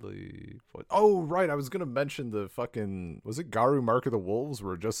 Dudley. Oh, right. I was gonna mention the fucking. Was it Garu Mark of the Wolves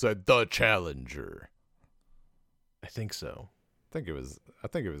where it just said the Challenger? I think so. I think it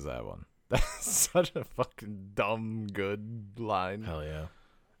was that one. That's such a fucking dumb good line. Hell yeah.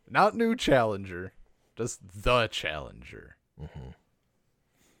 Not new challenger, just the challenger.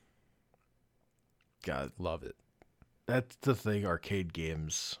 God, Love it. that's the thing arcade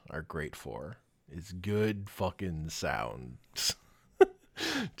games are great for. Is good fucking sounds.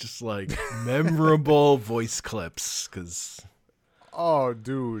 Just like memorable voice clips, because Oh,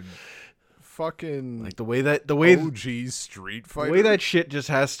 dude, fucking like the way OG Street Fighter. the way that shit just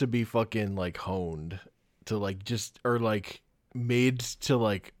has to be fucking like honed to like just or like made to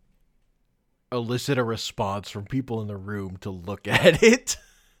like elicit a response from people in the room to look at it.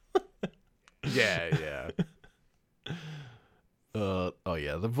 yeah. Oh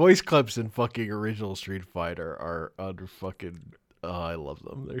yeah, the voice clips in fucking original Street Fighter are under fucking. Oh, I love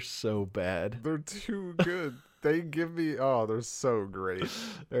them. They're so bad. They're too good. They give me. Oh, they're so great.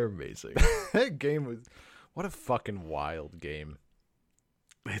 They're amazing. That game was. What a fucking wild game.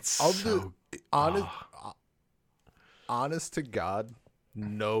 It's so honest to God,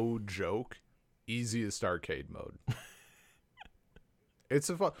 no joke, easiest arcade mode. It's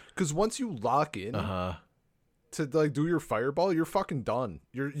a fun because once you lock in to like do your fireball, you're fucking done.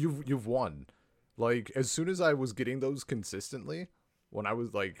 You've won. Like as soon as I was getting those consistently, when I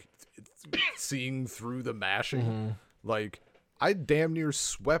was like seeing through the mashing, like I damn near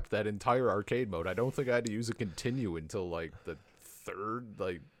swept that entire arcade mode. I don't think I had to use a continue until like the third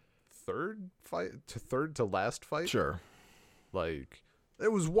to last fight. Sure. Like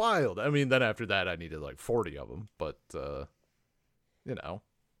it was wild. I mean, then after that I needed like 40 of them, but you know.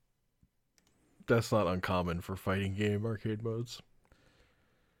 That's not uncommon for fighting game arcade modes.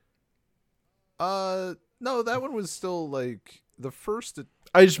 No, that one was still like the first.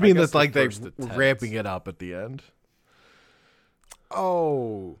 I just mean guess that like the they first were attempt. ramping it up at the end.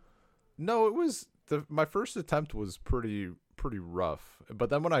 Oh, no, it was my first attempt was pretty rough. But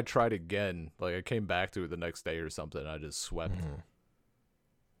then when I tried again, like I came back to it the next day or something, I just swept.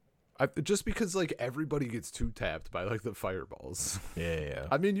 Just because like everybody gets two tapped by like the fireballs. Yeah.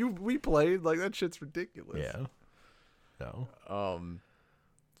 I mean, we played like that shit's ridiculous. Yeah. No.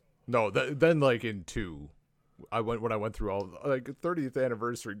 No, then like in 2, when I went through all like 30th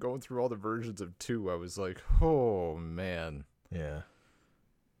anniversary, going through all the versions of 2, I was like, oh man, Yeah.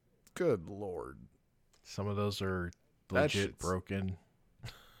 good lord, Some of those are That legit shit's- broken.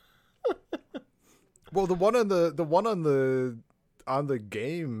 Well, the one on the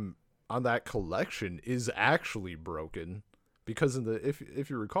game on that collection is actually broken because in the if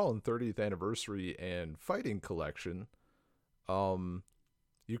you recall in 30th anniversary and fighting collection,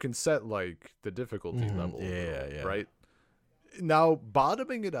 you can set like the difficulty level. Yeah. Right now,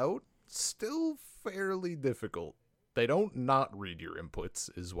 bottoming it out still fairly difficult. They don't not read your inputs,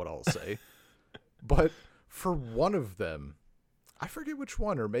 is what I'll say. But for one of them, I forget which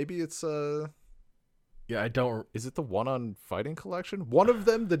one, or maybe it's Yeah, I don't. is it the one on fighting collection? One of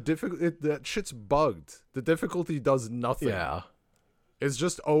them, that shit's bugged. The difficulty does nothing. Yeah. It's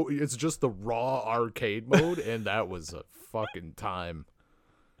just the raw arcade mode, and that was a fucking time.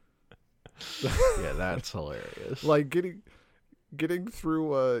 Yeah, that's hilarious. Like getting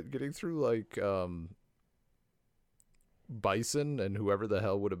through like Bison and whoever the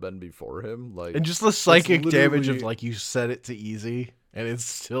hell would have been before him, like, and just the psychic damage of literally- like you set it to easy and it's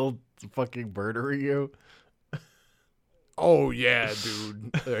still fucking murdering you. oh yeah,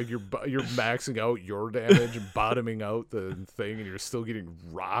 dude, like you're maxing out your damage and bottoming out the thing, and you're still getting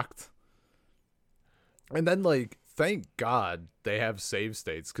rocked. And then like, thank God they have save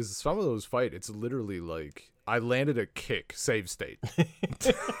states, because some of those fight, it's literally like I landed a kick, save state.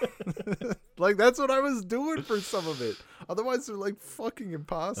 Like that's what I was doing for some of it. Otherwise, they're like fucking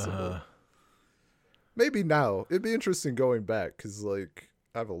impossible. Maybe now it'd be interesting going back, because like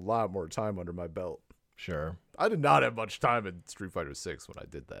I have a lot more time under my belt. Sure. I did not have much time in Street Fighter 6 when I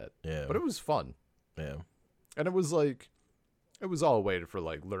did that. Yeah. But it was fun. Yeah. And it was like, it was all a way for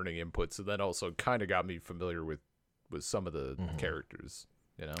like learning inputs, and then also kind of got me familiar with some of the characters,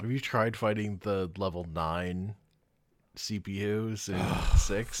 you know? Have you tried fighting the level 9 CPUs in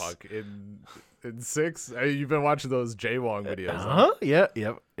 6? Fuck, in 6? You've been watching those Jaywong videos, huh? Huh? Yeah,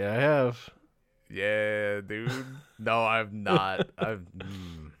 yeah, I have. Yeah, dude. No, I've not.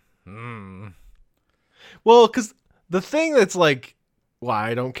 Well, because the thing that's like why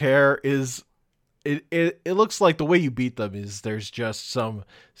I don't care is it looks like the way you beat them is there's just some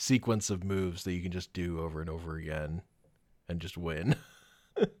sequence of moves that you can just do over and over again and just win.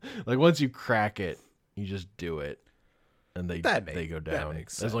 Like once you crack it, you just do it and they go down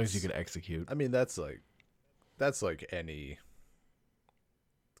makes as long as you sense. can execute. I mean, that's like any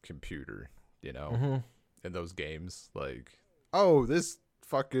computer, you know, in those games. Like, oh, this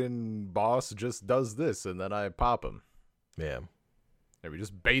fucking boss just does this, and then I pop him. Yeah. And we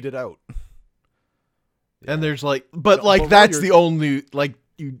just bait it out. And there's like, but No, like but that's when the only, like,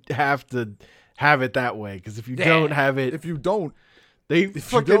 you have to have it that way, because if you don't have it, If you don't, they if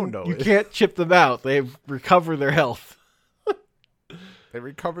fucking, you don't know you it. can't chip them out. They recover their health. they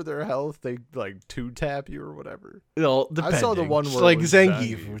recover their health. They like 2-tap you or whatever. Well, I saw the depending. one Just where like it was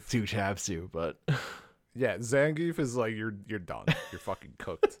Zangief Zangief. with 2 taps you, but Yeah, Zangief is like you're done. You're fucking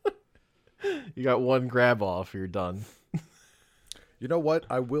cooked. you got 1 grab off, you're done. You know what?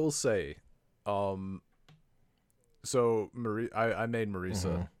 I will say, so I made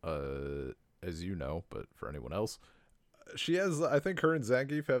Marisa, as you know, but for anyone else, she has. I think her and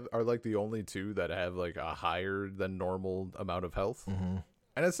Zangief are like the only 2 that have like a higher than normal amount of health, and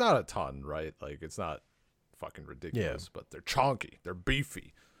it's not a ton, right? Like it's not fucking ridiculous, but they're chonky, they're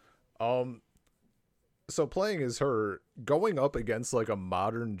beefy. So playing as her, going up against like a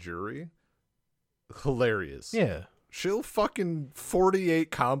modern Jury, hilarious. Yeah. She'll fucking 48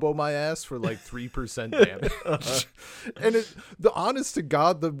 combo my ass for like 3% damage. And the honest to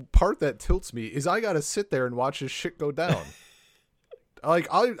God, the part that tilts me is I gotta sit there and watch this shit go down. Like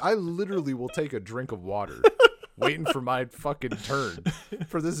I literally will take a drink of water waiting for my fucking turn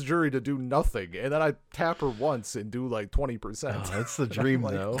for this Jury to do nothing. And then I tap her once and do like 20%. Oh, that's the dream,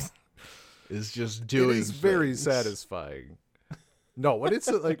 like, though. Is just doing. It is very things. satisfying. No, when it's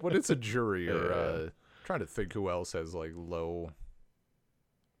a Jury or trying to think who else has like low.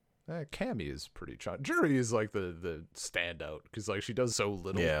 Cammy is pretty Jury is like the standout because like she does so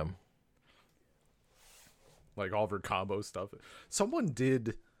little. Yeah. Like all of her combo stuff. Someone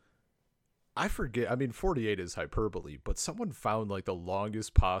did. I forget. I mean, 48 is hyperbole, but someone found like the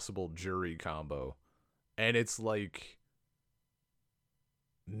longest possible Jury combo, and it's like.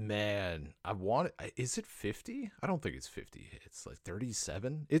 Man, is it 50? I don't think it's 50 hits. Like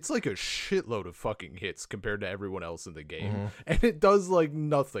 37? It's like a shitload of fucking hits compared to everyone else in the game. And it does like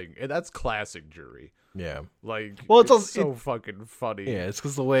nothing. And that's classic Jury. Yeah. Like, well, it's so fucking funny. Yeah, it's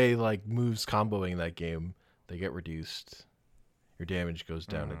because the way like moves comboing in that game, they get reduced. Your damage goes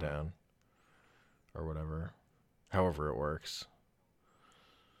down and down. Or whatever. However it works.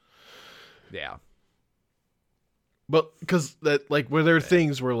 Yeah. But because that, like, where there are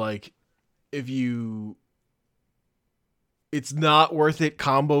things where, like, if you, it's not worth it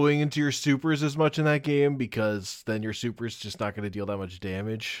comboing into your supers as much in that game because then your super's just not going to deal that much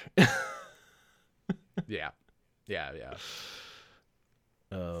damage. Yeah.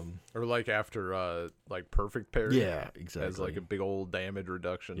 Or like after like perfect parry. Yeah, exactly. Has like a big old damage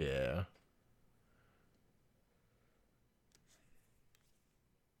reduction. Yeah.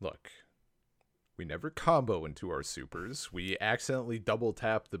 Look. We never combo into our supers. We accidentally double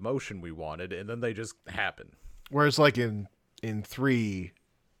tap the motion we wanted, and then they just happen. Whereas, like, in 3,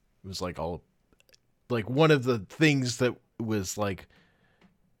 it was, like, all... Like, one of the things that was, like...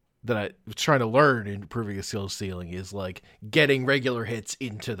 That I was trying to learn in improving a skill ceiling is, like, getting regular hits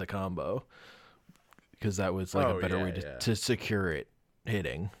into the combo. Because that was, like, a better way to secure it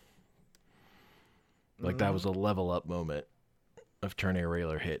hitting. Like, that was a level up moment of turning a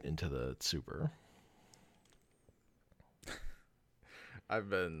regular hit into the super. I've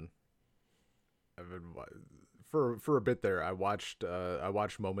been for a bit there. I watched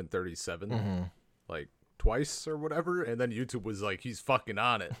Moment 37 like twice or whatever, and then YouTube was like, he's fucking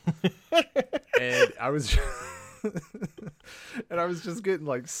on it. And I was just getting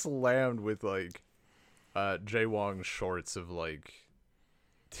like slammed with like Jay Wong's shorts of like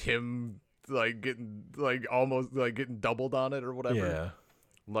him like getting like almost like getting doubled on it or whatever. Yeah.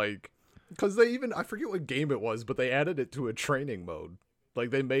 Like, because they even, I forget what game it was, but they added it to a training mode. Like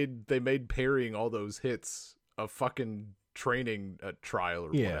they made parrying all those hits a fucking training trial or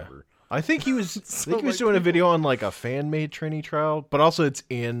whatever. I think he was So, I think he was like, doing a video on like a fan made training trial, but also it's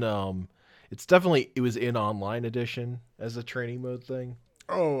in it was in online edition as a training mode thing.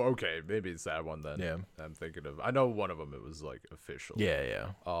 Oh, okay. Maybe it's that one then. Yeah. I'm thinking of. I know one of them it was like official.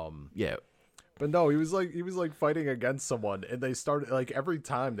 Yeah. Yeah. But no, he was like fighting against someone, and they started like every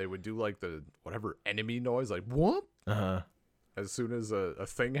time they would do like the whatever enemy noise, like whoop. As soon as a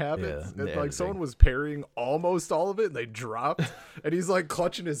thing happens, Yeah, and, like editing. someone was parrying almost all of it, and they dropped, and he's like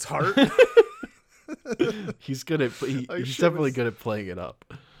clutching his heart. He's good at Like, he's shit definitely was- good at playing it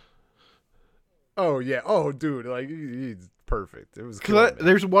up. Oh yeah, oh dude, like he's perfect. It was killing me.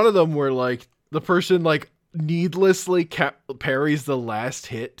 There's one of them where like the person like needlessly parries the last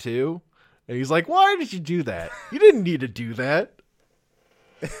hit too, and he's like, "Why did you do that? You didn't need to do that."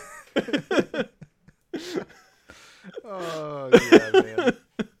 Oh yeah, man.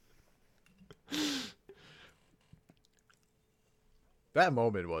 That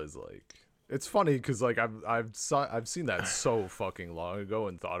moment was like, it's funny because like I've seen that so fucking long ago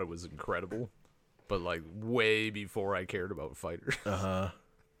and thought it was incredible, but like way before I cared about fighters.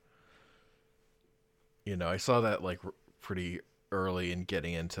 You know, I saw that like pretty early in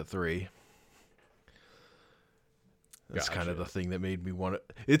getting into 3. That's kind of the thing that made me want to.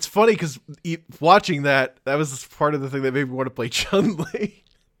 It's funny because watching that was part of the thing that made me want to play Chun-Li.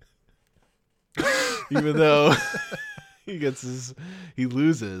 Even though he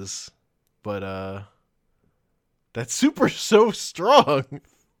loses, but that super's so strong.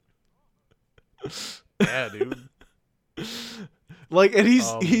 Yeah, dude. Like, and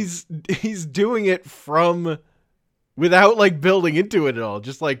he's doing it from without like building into it at all,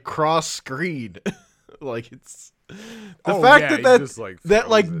 just like cross screen. Like it's. The fact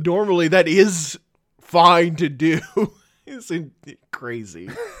that normally that is fine to do is crazy.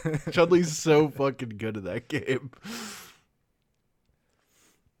 Chun-Li's so fucking good at that game.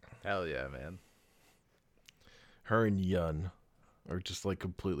 Hell yeah, man. Her and Yun are just like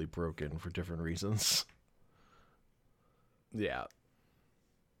completely broken for different reasons. Yeah.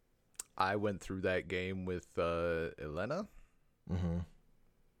 I went through that game with Elena. Mm-hmm.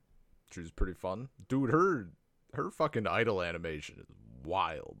 She was pretty fun. Dude, her fucking idol animation is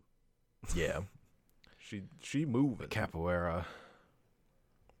wild. Yeah. she moving. Capoeira.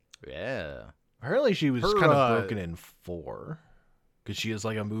 Yeah. Apparently she was kind of broken in 4. Because she has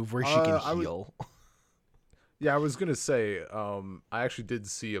like a move where she can heal. Yeah, I was going to say, I actually did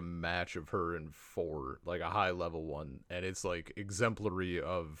see a match of her in 4, like a high level one. And it's like exemplary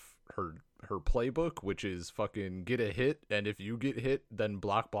of her playbook, which is fucking get a hit, and if you get hit, then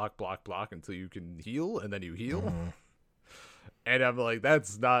block until you can heal, and then you heal. Mm-hmm. And I'm like,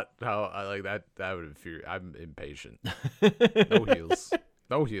 that's not how I like that. That would infuriate. I'm impatient.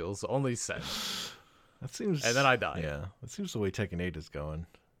 No heals, only send. That seems. And then I die. Yeah, that seems the way Tekken 8 is going.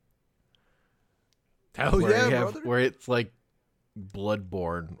 Hell brother. Where it's like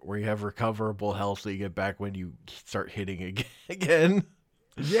Bloodborne, where you have recoverable health, so you get back when you start hitting again.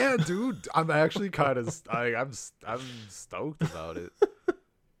 Yeah, dude, I'm actually kind of I'm stoked about it.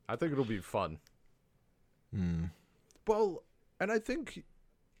 I think it'll be fun. Well, and I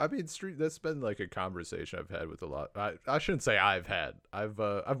mean, Street. That's been like a conversation I've had with a lot. I shouldn't say I've had. I've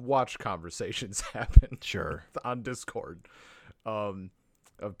watched conversations happen. Sure. On Discord, of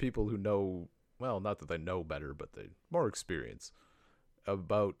people who know. Well, not that they know better, but they more experience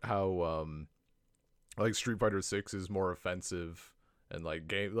about how like Street Fighter 6 is more offensive. And like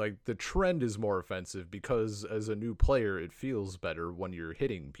the trend is more offensive because as a new player, it feels better when you're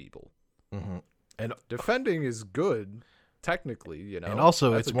hitting people. Mm-hmm. And defending is good, technically, you know. And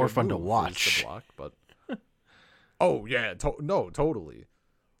also, it's more fun to watch. To block, but oh yeah, totally.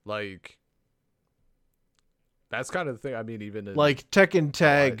 Like that's kind of the thing. I mean, even in, like Tekken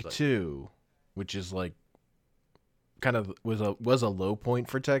Tag 2, which is like kind of was a low point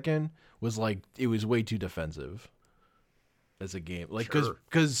for Tekken. Was like it was way too defensive. As a game, like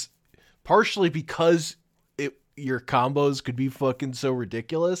because partially because your combos could be fucking so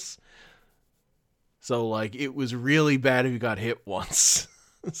ridiculous, so like it was really bad if you got hit once.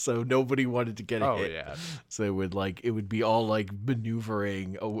 So nobody wanted to get hit. Yeah. So it would be all like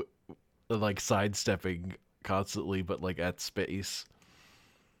maneuvering, like sidestepping constantly, but like at space.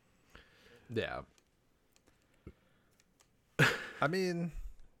 Yeah. I mean,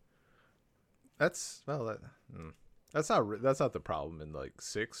 that's not the problem in like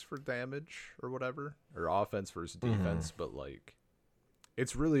 6 for damage or whatever, or offense versus defense, but like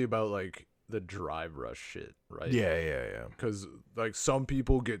it's really about like the drive rush shit, right? Yeah. Because like some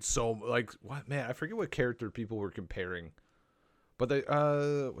people get so like what man, I forget what character people were comparing, but they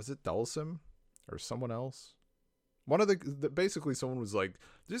was it Dulcim or someone else? One of the basically someone was like,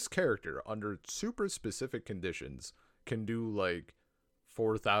 this character under super specific conditions can do like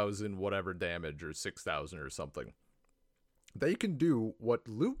 4,000 whatever damage or 6,000 or something. They can do what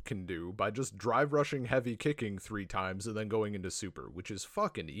Luke can do by just drive rushing heavy kicking 3 times and then going into super, which is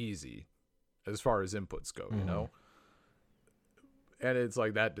fucking easy as far as inputs go, you know? And it's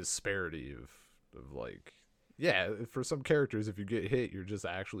like that disparity of like, yeah, for some characters, if you get hit, you're just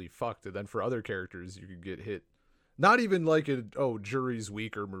actually fucked. And then for other characters, you can get hit. Not even like, Jury's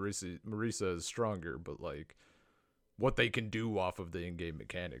weak or Marisa is stronger, but like what they can do off of the in-game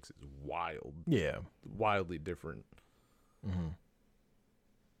mechanics is wild. Yeah. Wildly different. Mm-hmm.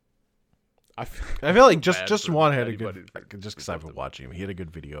 I feel like just Juan had a good, just because I've been watching him, he had a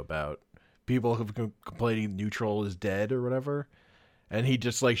good video about people who've been complaining Neutral is dead or whatever, and he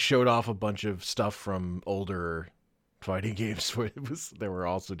just like showed off a bunch of stuff from older fighting games where they were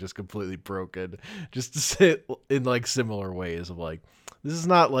also just completely broken, just to sit in like similar ways of like, This is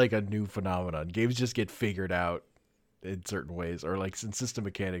not like a new phenomenon. Games just get figured out in certain ways, or like system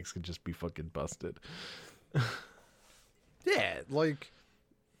mechanics can just be fucking busted. Yeah, like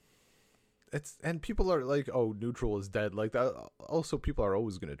it's, and people are like, oh, neutral is dead. Like that. Also, people are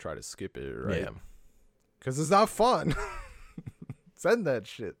always gonna try to skip it, right? Yeah. Because it's not fun. Send that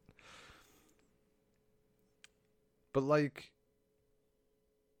shit. But like,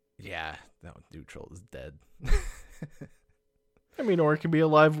 yeah, no, neutral is dead. I mean, or it can be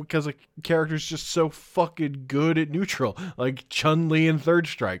alive because a character's just so fucking good at neutral. Like Chun-Li in Third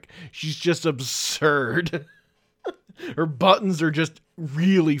Strike. She's just absurd. Her buttons are just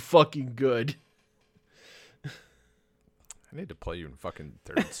really fucking good. I need to play you in fucking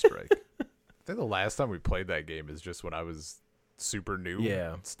Third Strike. I think the last time we played that game is just when I was super new.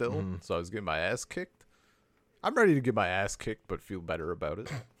 Yeah. Still. Mm-hmm. So I was getting my ass kicked. I'm ready to get my ass kicked, but feel better about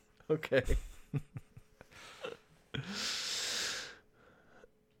it. Okay.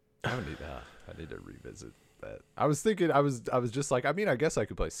 I need to revisit that. I was thinking, I was just like, I mean, I guess I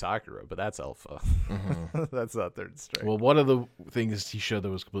could play Sakura, but that's alpha. Mm-hmm. That's not Third Strike. Well, one of the things he showed that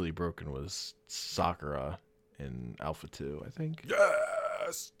was completely broken was Sakura in Alpha 2, I think.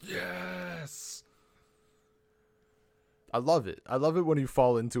 Yes. I love it. I love it when you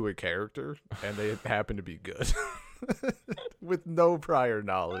fall into a character and they happen to be good with no prior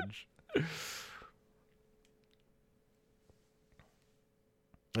knowledge.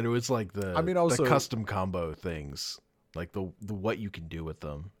 And it was like the also the custom combo things, like the what you can do with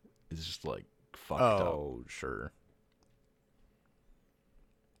them is just like fucked up. Oh, sure.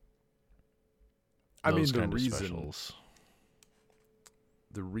 I mean,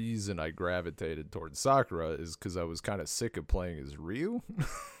 the reason I gravitated towards Sakura is because I was kind of sick of playing as Ryu.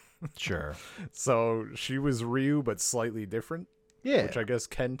 Sure. So she was Ryu, but slightly different. Yeah. Which I guess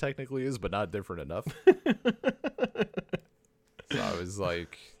Ken technically is, but not different enough. So I was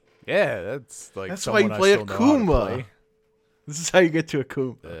like, yeah, that's like that's why you play Akuma. This is how you get to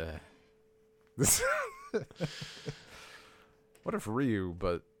Akuma. What if Ryu,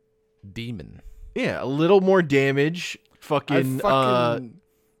 but demon? Yeah, a little more damage. Fucking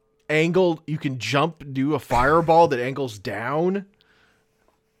angled. You can jump, do a fireball that angles down.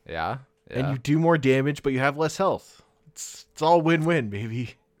 Yeah. And you do more damage, but you have less health. It's all win-win,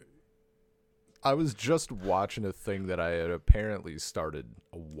 baby. I was just watching a thing that I had apparently started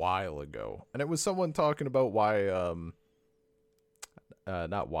a while ago, and it was someone talking about why,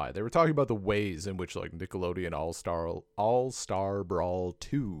 not why, they were talking about the ways in which like Nickelodeon All-Star Brawl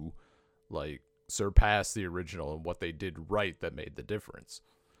 2, like surpassed the original and what they did right that made the difference.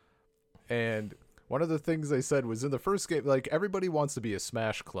 And one of the things they said was in the first game, like everybody wants to be a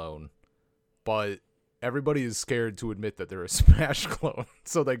Smash clone, but everybody is scared to admit that they're a Smash clone,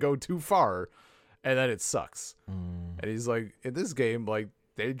 so they go too far. And then it sucks. And he's like, in this game, like,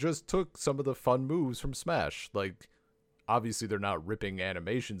 they just took some of the fun moves from Smash. Like, obviously they're not ripping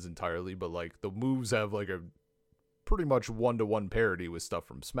animations entirely, but, like, the moves have, like, a pretty much one-to-one parody with stuff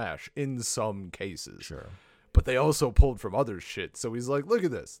from Smash in some cases. Sure. But they also pulled from other shit. So he's like, look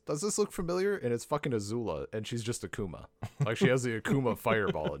at this. Does this look familiar? And it's fucking Azula, and she's just Akuma. Like, she has the Akuma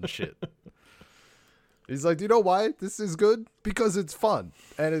fireball and shit. He's like, do you know why this is good? Because it's fun,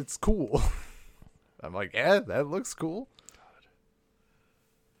 and it's cool. I'm like, yeah, that looks cool. God.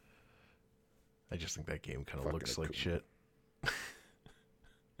 I just think that game kind of looks like shit.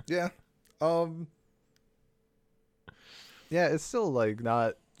 Yeah. Yeah, it's still like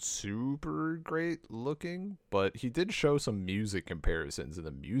not super great looking, but he did show some music comparisons, and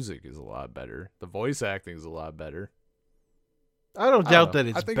the music is a lot better. The voice acting is a lot better. I don't doubt that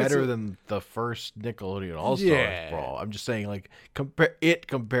it's better than the first Nickelodeon All-Star Brawl. I'm just saying, like,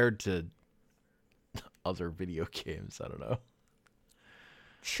 compared to other video games, I don't know.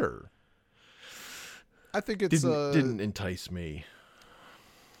 Sure. I think it's didn't entice me.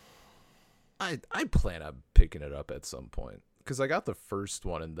 I plan on picking it up at some point because I got the first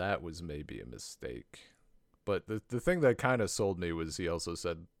one and that was maybe a mistake. But the thing that kind of sold me was he also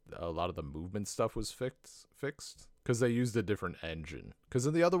said a lot of the movement stuff was fixed because they used a different engine. Because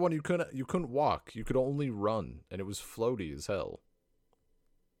in the other one you couldn't walk, you could only run, and it was floaty as hell.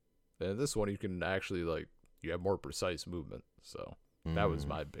 And this one, you can actually, like, you have more precise movement. So that was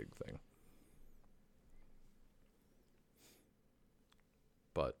my big thing.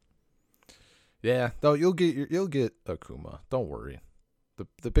 But yeah, though you'll get Akuma. Don't worry.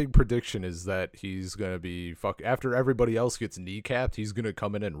 The big prediction is that he's gonna be after everybody else gets kneecapped, he's gonna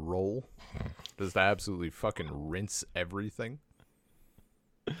come in and roll, just absolutely fucking rinse everything.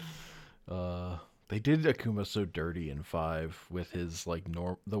 They did Akuma so dirty in 5 with his like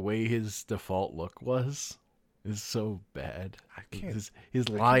the way his default look was. is so bad. I can't. His I can't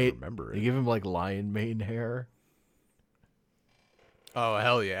lion. remember They it. give him like lion mane hair. Oh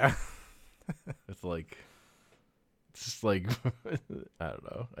hell yeah! It's like, it's just like I don't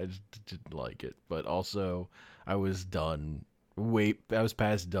know. I just didn't like it. But also, I was done. I was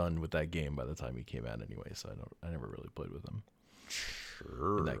past done with that game by the time he came out anyway. So I never really played with him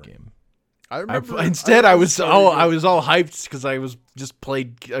in that game. I remember. Instead, I was starting all hyped because I was just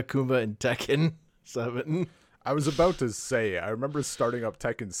played Akuma in Tekken 7. I was about to say. I remember starting up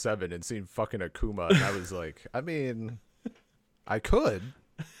Tekken 7 and seeing fucking Akuma, and I was like, I mean, I could.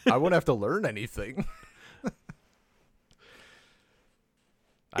 I wouldn't have to learn anything.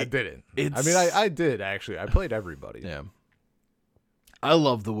 I didn't. I mean, I did actually. I played everybody. Yeah. I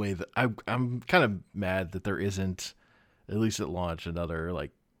love the way that I'm kind of mad that there isn't, at least at launch, another like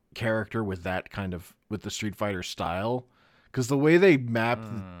character with that kind of with the Street Fighter style, because the way they mapped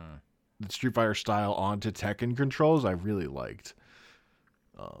the Street Fighter style onto Tekken controls, I really liked.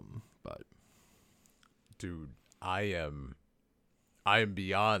 But Dude, I am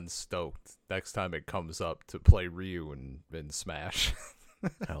beyond stoked next time it comes up to play Ryu in Smash.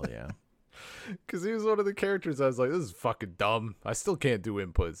 hell yeah. Because he was one of the characters I was like, this is fucking dumb. I still can't do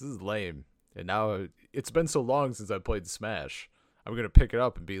inputs. This is lame. And now it's been so long since I played Smash. I'm going to pick it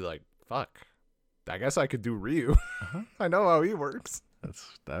up and be like, fuck. I guess I could do Ryu. I know how he works.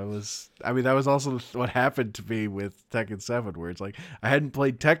 That was also what happened to me with Tekken 7, where it's like I hadn't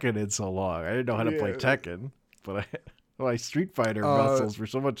played Tekken in so long. I didn't know how to play Tekken, but my Street Fighter muscles were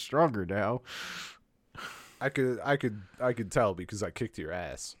so much stronger now. I could tell because I kicked your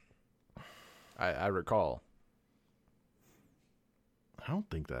ass. I recall. I don't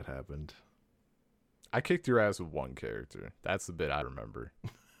think that happened. I kicked your ass with one character. That's the bit I remember.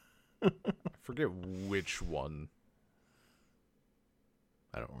 I forget which one.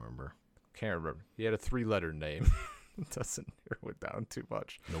 I don't remember. Can't remember. He had a 3-letter name. Doesn't narrow it down too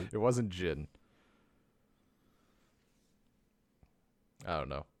much. Nope. It wasn't Jin. I don't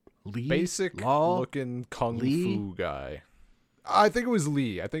know. Lee? Basic Law? looking kung Lee? fu guy. I think it was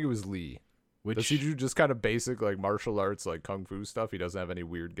Lee. Which Does he do just kind of basic like martial arts, like kung fu stuff? He doesn't have any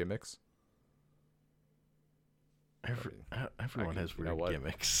weird gimmicks. everyone has you know weird what?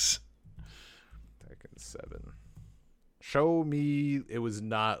 gimmicks. Tekken 7. Show me it was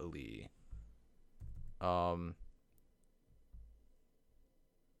not Lee. Nope,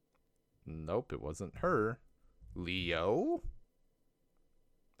 it wasn't her. Leo?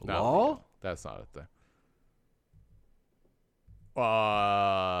 Not Law? Leo. That's not a thing.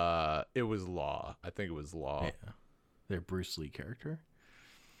 It was Law. I think it was Law. Yeah. Their Bruce Lee character.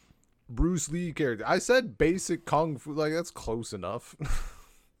 Bruce Lee character. I said basic kung fu. Like, that's close enough.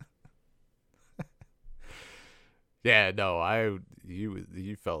 Yeah, no,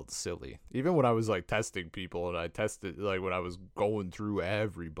 you felt silly. Even when I was like testing people and I tested like when I was going through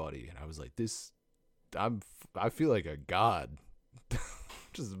everybody and I was like, I feel like a god.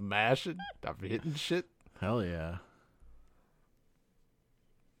 Just mashing, I'm hitting shit. Hell yeah.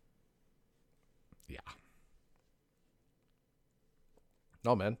 Yeah.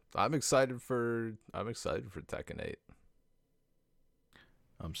 No, man. I'm excited for Tekken 8.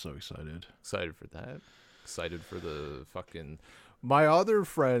 I'm so excited. Excited for that. Excited for the fucking my other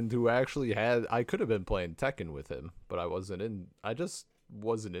friend who actually had I could have been playing Tekken with him, but I just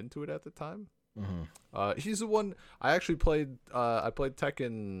wasn't into it at the time. Mm-hmm. He's the one I actually played. I played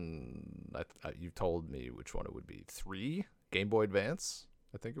Tekken. You told me which one it would be. 3 Game Boy Advance.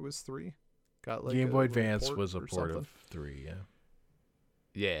 I think it was 3. Got like Game Boy Advance was a port something. of 3. Yeah.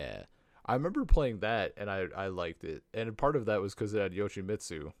 Yeah, I remember playing that and I liked it. And part of that was because it had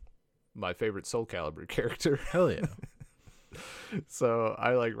Yoshimitsu, my favorite Soul Calibur character. Hell yeah. So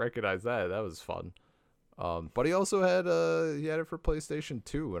I like recognized that. That was fun. But he also had it for PlayStation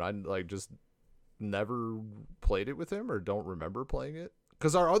 2, and I like just never played it with him or don't remember playing it.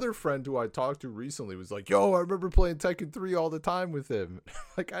 Because our other friend who I talked to recently was like, yo, I remember playing Tekken 3 all the time with him.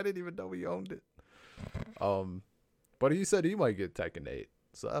 Like, I didn't even know he owned it. But he said he might get Tekken 8,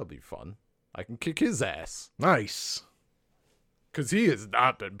 so that'll be fun. I can kick his ass. Nice. Because he has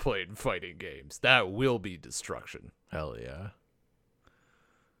not been playing fighting games. That will be destruction. Hell yeah.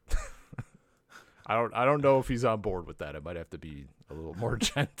 I don't know if he's on board with that. It might have to be a little more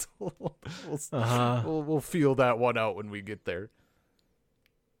gentle. We'll feel that one out when we get there.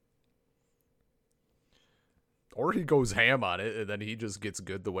 Or he goes ham on it and then he just gets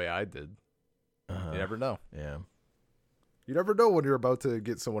good the way I did. You never know. Yeah. You never know when you're about to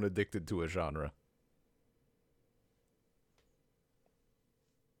get someone addicted to a genre.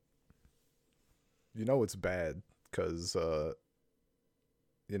 You know it's bad because,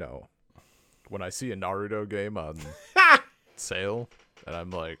 when I see a Naruto game on sale, and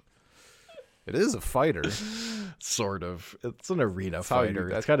I'm like, it is a fighter. Sort of. It's an arena That's how you- fighter.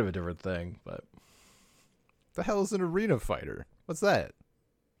 that's- It's kind of a different thing, but The hell is an arena fighter? What's that?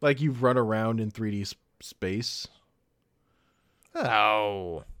 like you run around in 3D space.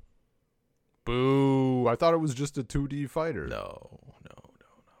 Oh. Boo. I thought it was just a 2D fighter. No.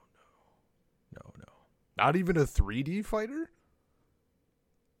 Not even a 3D fighter?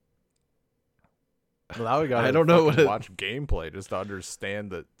 Well, now we gotta I don't know fucking what watch gameplay just to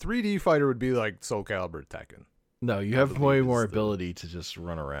understand that 3D fighter would be like Soul Calibur Tekken. No, you I have believe way it's more the- ability to just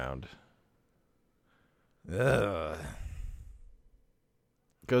run around. Ugh.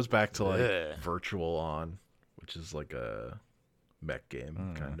 Goes back to like Ugh. Virtual On, which is like a mech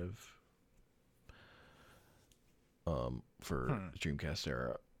game kind of. For Dreamcast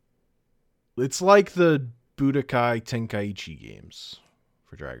era. It's like the Budokai Tenkaichi games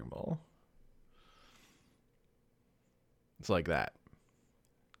for Dragon Ball. It's like that.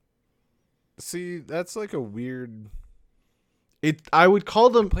 See, that's like a weird. I would call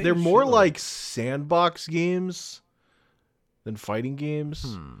them, Played they're the more shit out of like sandbox games than fighting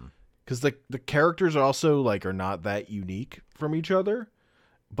games. Because the characters also like are not that unique from each other.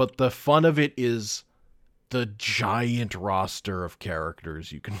 But the fun of it is the giant roster of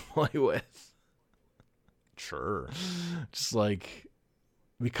characters you can play with. Sure. Just like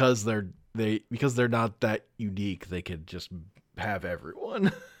because they're not that unique, they could just have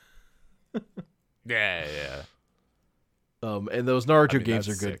everyone. Yeah. And those Naruto I mean, games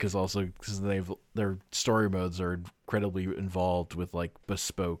are that's good sick. because their story modes are incredibly involved with like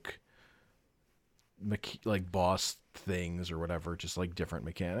bespoke like boss things or whatever, just like different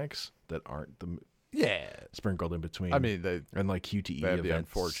mechanics that aren't the Yeah. sprinkled in between. I mean, they. and like QTE that'd be events,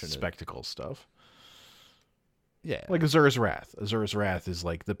 unfortunate. spectacle stuff. Yeah. Like Azura's Wrath. Azura's Wrath is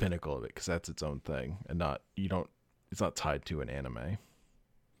like the pinnacle of it because that's its own thing and it's not tied to an anime.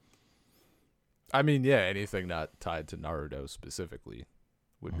 I mean, yeah, anything not tied to Naruto specifically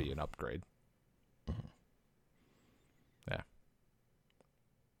would be an upgrade. Yeah.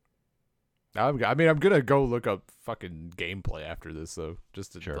 I'm gonna go look up fucking gameplay after this though,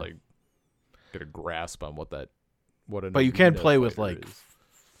 just to Sure. like get a grasp on what an But you can arena play with fighter like is.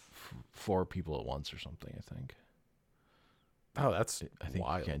 4 people at once or something, I think. Oh, that's I think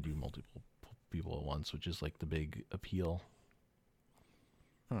wild. you can do multiple people at once, which is like the big appeal.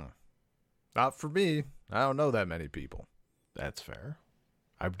 Not for me. I don't know that many people. That's fair.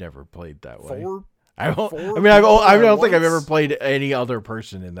 I've never played that way. Four. I four don't people at think I've ever once? played any other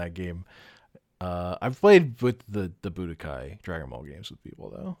person in that game. I've played with the Budokai Dragon Ball games with people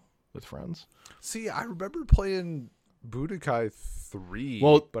though, with friends. See, I remember playing Budokai 3,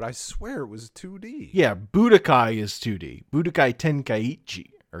 Well- but I swear it was 2D. Yeah, Budokai is 2D. Budokai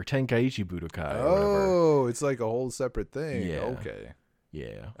Tenkaichi or Tenkaichi Budokai. Or whatever. Oh, it's like a whole separate thing. Yeah. Okay.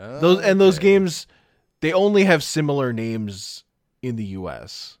 Yeah. Oh, Those okay. games, they only have similar names in the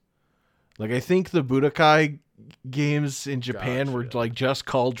US. Like I think the Budokai games in Japan were Gotcha. like just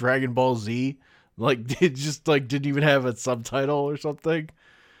called Dragon Ball Z. Like it just like didn't even have a subtitle or something.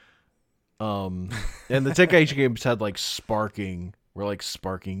 And the Tenkaichi games had like sparking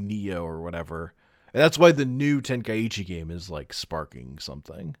Neo or whatever. And that's why the new Tenkaichi game is like sparking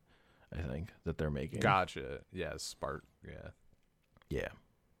something, I think, that they're making. Gotcha. Yeah, Spark. Yeah. Yeah.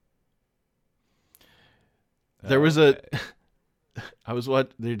 There was a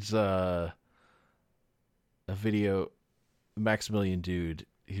there's a video, Maximilian dude,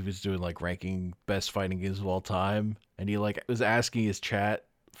 he was doing like ranking best fighting games of all time, and he like was asking his chat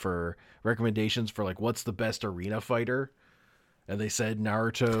for recommendations for like what's the best arena fighter, and they said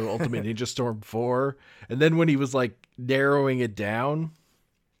Naruto Ultimate Ninja Storm 4, and then when he was like narrowing it down,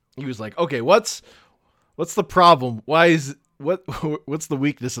 he was like, okay, what's the problem? What's the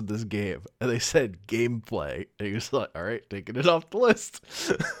weakness of this game? And they said gameplay. And he was like, all right, taking it off the list.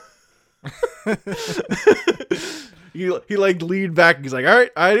 he like leaned back and he's like, all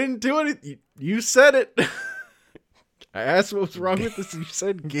right, I didn't do it. You said it. I asked what was wrong with this. And you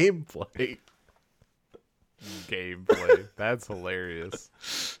said gameplay. Gameplay. That's hilarious.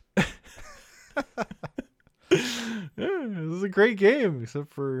 Yeah, this is a great game,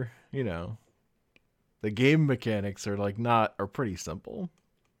 except for, the game mechanics are pretty simple.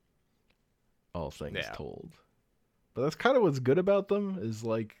 All things Yeah. told. But that's kind of what's good about them is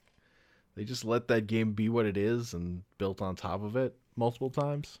like they just let that game be what it is and built on top of it multiple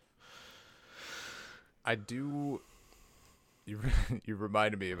times. I do. You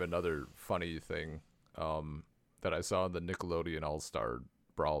reminded me of another funny thing that I saw in the Nickelodeon All-Star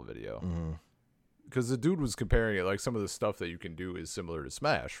Brawl video. because the dude was comparing it, like some of the stuff that you can do is similar to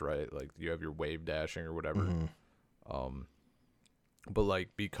Smash, right? Like you have your wave dashing or whatever. But like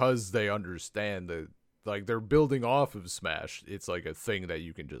because they understand that, like they're building off of Smash, it's like a thing that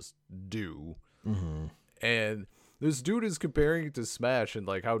you can just do. And this dude is comparing it to Smash and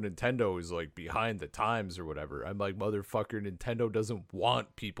like how Nintendo is like behind the times or whatever. I'm like, motherfucker, Nintendo doesn't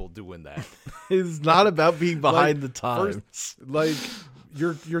want people doing that. It's not about being behind Like, the times. Like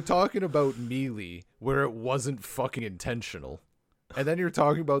you're talking about Melee where it wasn't fucking intentional. And then you're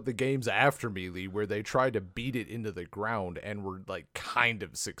talking about the games after Melee where they tried to beat it into the ground and were like kind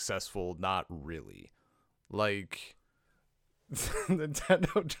of successful, not really. Like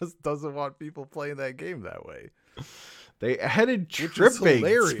Nintendo just doesn't want people playing that game that way. They added tripping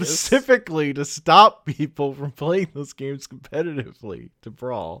specifically to stop people from playing those games competitively to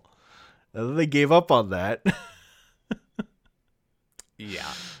Brawl. And then they gave up on that.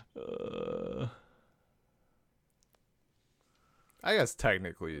 Yeah. I guess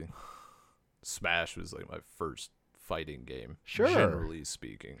technically Smash was like my first fighting game. Sure. Generally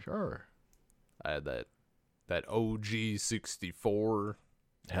speaking. Sure. I had that OG 64.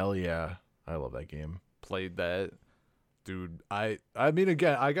 Hell yeah. I love that game. Played that. Dude, I mean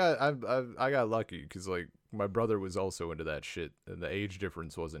again, I got lucky cuz like my brother was also into that shit and the age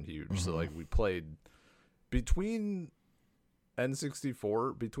difference wasn't huge. So like we played between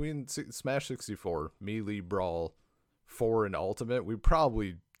N64, between Smash 64, Melee, Brawl, 4 and Ultimate, we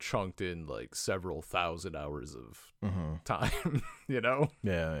probably chunked in like several thousand hours of time, you know?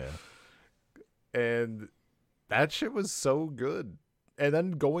 Yeah. And that shit was so good. And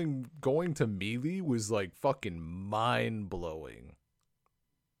then going to Melee was like fucking mind-blowing.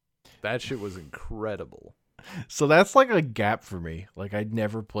 That shit was incredible. So that's like a gap for me. Like I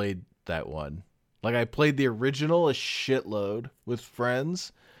never played that one. Like I played the original a shitload with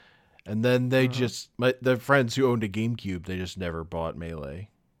friends, and then they the friends who owned a GameCube, they just never bought Melee.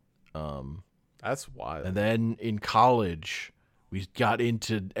 That's wild. And then in college, we got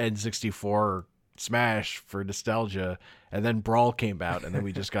into N64 Smash for nostalgia, and then Brawl came out, and then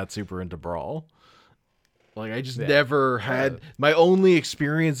we just got super into Brawl. Like I just never had my only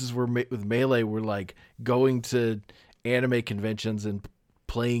experiences with Melee were like going to anime conventions and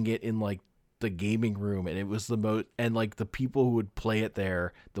playing it in like the gaming room, and it was the most, and like the people who would play it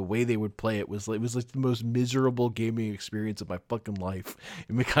there, the way they would play it was like the most miserable gaming experience of my fucking life.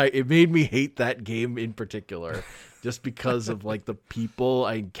 It made me hate that game in particular just because of like the people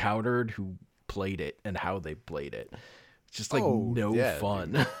I encountered who played it and how they played it. It's just like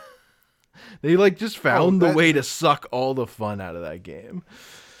fun. They like just found the way to suck all the fun out of that game.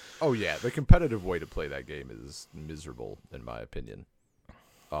 Oh yeah, the competitive way to play that game is miserable in my opinion.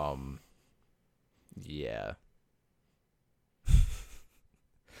 Yeah.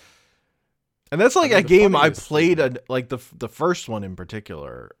 And that's like a game I played like the first one in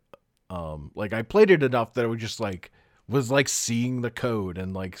particular. Like I played it enough that it was like seeing the code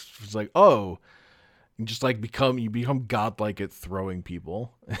and like was like, oh, you just like you become godlike at throwing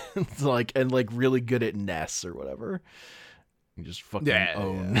people. and like really good at Ness or whatever. You just fucking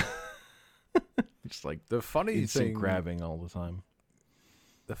own. Yeah. Just like the funny thing grabbing all the time.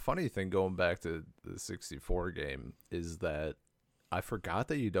 The funny thing going back to the 64 game is that I forgot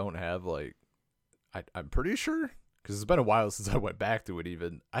that you don't have like I'm pretty sure because it's been a while since I went back to it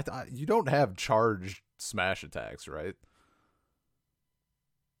even. I thought you don't have charged smash attacks, right?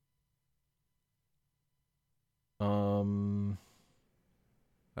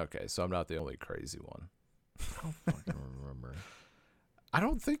 Okay, so I'm not the only crazy one. I don't fucking remember. I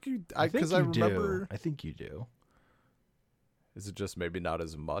don't think you I think you do. Is it just maybe not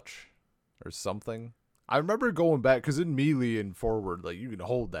as much or something? I remember going back because in Melee and Forward, like you can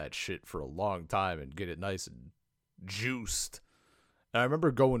hold that shit for a long time and get it nice and juiced. And I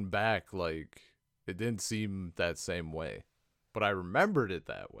remember going back, like it didn't seem that same way, but I remembered it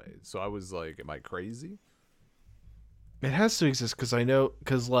that way. So I was like, "Am I crazy?" It has to exist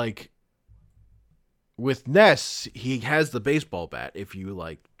because like with Ness, he has the baseball bat if you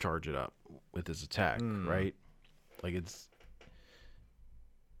like charge it up with his attack, right? Like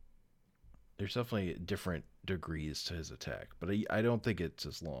there's definitely different degrees to his attack, but I don't think it's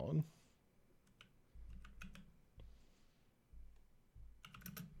as long.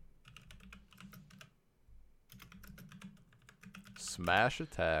 Smash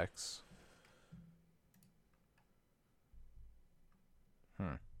attacks.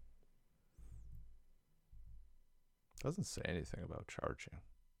 Doesn't say anything about charging.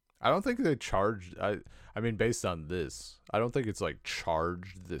 I don't think they charged. I mean, based on this, I don't think it's like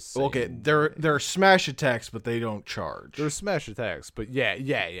charged the same. Okay, they're smash attacks, but they don't charge. They're smash attacks, but yeah.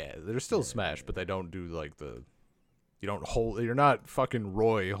 They're still smash, but they don't do like the. You don't hold. You're not fucking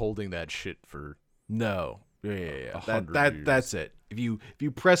Roy holding that shit for. No. Yeah. 100 years. That's it. If you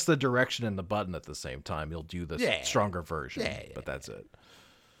press the direction and the button at the same time, you'll do the stronger version. Yeah. But that's it.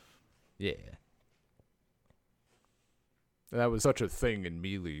 Yeah. And that was such a thing in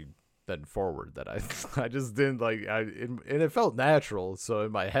Melee then forward that I just didn't like and it felt natural. So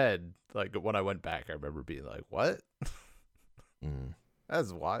in my head, like when I went back, I remember being like, "What?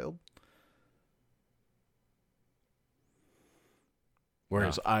 That's wild."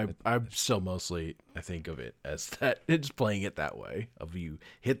 Whereas I'm still mostly, I think of it as that it's playing it that way. Of you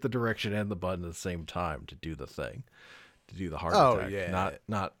hit the direction and the button at the same time to do the thing, to do the heart attack. Yeah.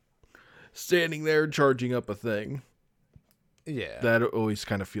 Not standing there charging up a thing. Yeah. That always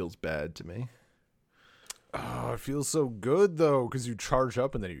kind of feels bad to me. Oh, it feels so good though, because you charge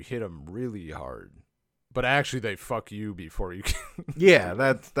up and then you hit them really hard. But actually, they fuck you before you can. Yeah,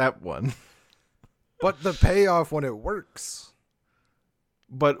 that's that one. But the payoff when it works.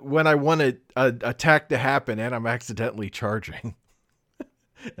 But when I want an attack to happen and I'm accidentally charging,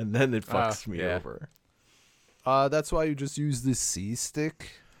 and then it fucks me over. That's why you just use the C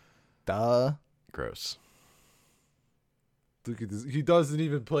stick. Duh. Gross. Look at this. He doesn't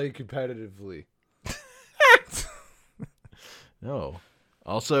even play competitively. No.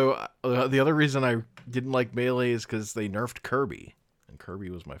 Also, the other reason I didn't like Melee is because they nerfed Kirby, and Kirby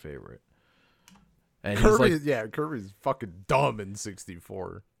was my favorite. And Kirby's fucking dumb in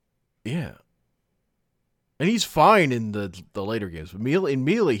 64. Yeah. And he's fine in the later games, but in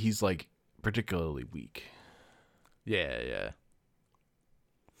Melee he's like particularly weak. Yeah.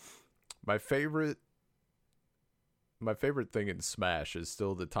 My favorite thing in Smash is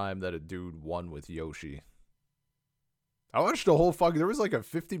still the time that a dude won with Yoshi. I watched the whole there was like a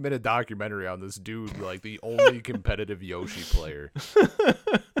 50-minute documentary on this dude, like the only competitive Yoshi player.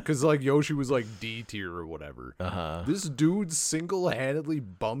 Because like Yoshi was like D tier or whatever. This dude single-handedly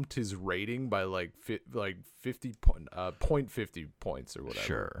bumped his rating by like 50 points or whatever.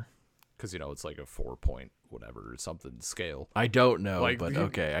 Sure. Because it's like a 4-point whatever or something scale. I don't know, like, but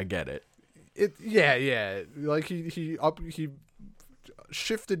okay, I get it. Like he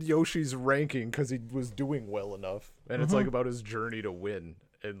shifted Yoshi's ranking because he was doing well enough, and it's like about his journey to win,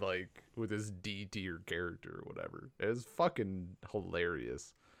 and like with his D tier character or whatever. It was fucking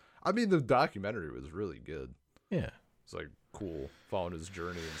hilarious. I mean, the documentary was really good. Yeah, it's like cool following his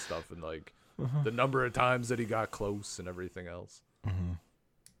journey and stuff, and like the number of times that he got close and everything else.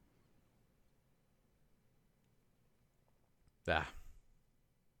 I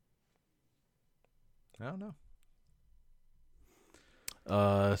don't know.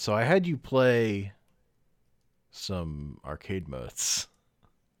 So I had you play some arcade modes.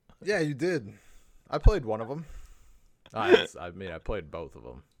 Yeah, you did. I played one of them. I played both of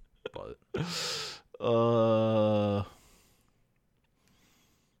them, but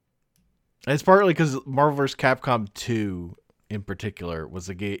it's partly because Marvel vs. Capcom 2 in particular is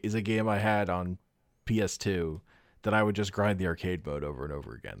a game I had on PS2 that I would just grind the arcade mode over and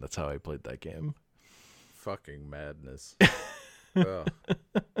over again. That's how I played that game. Fucking madness. And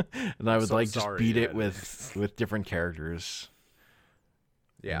I would just beat it with different characters.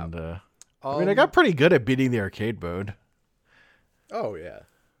 Yeah. And, I got pretty good at beating the arcade mode. Oh yeah.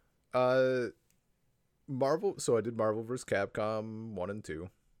 Marvel. So I did Marvel vs. Capcom 1 and 2.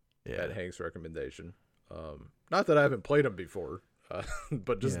 Yeah. At Hank's recommendation. Not that I haven't played them before,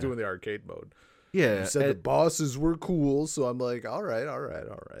 but just doing the arcade mode. Yeah. You said the bosses were cool, so I'm like, all right.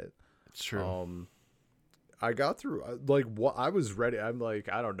 It's true. I got through like what I was ready. I'm like,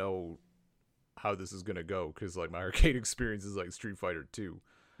 I don't know how this is gonna go because like my arcade experience is like Street Fighter 2.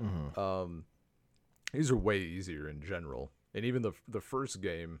 These are way easier in general, and even the first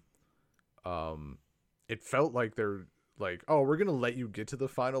game, it felt like they're like, oh, we're gonna let you get to the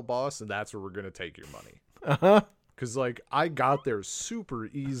final boss, and that's where we're gonna take your money. Because like I got there super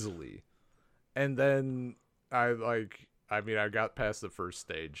easily, and then I got past the first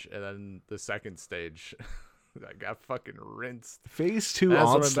stage, and then the second stage. I got fucking rinsed. Phase 2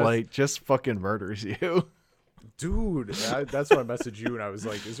 Onslaught just fucking murders you. Dude, that's why I messaged you, and I was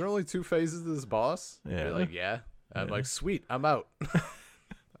like, is there only 2 phases to this boss? Yeah. You're like, yeah. I'm like, sweet, I'm out.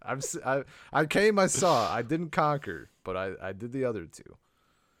 I came, I saw. I didn't conquer, but I did the other 2.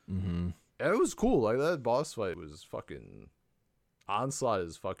 And it was cool. Like, that boss fight was fucking... Onslaught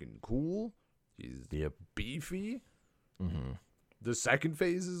is fucking cool. He's beefy. The second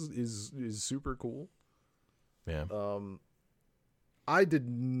phase is super cool. Yeah. I did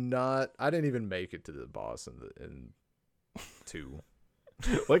not. I didn't even make it to the boss in 2.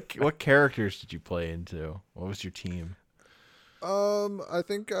 What characters did you play into? What was your team? I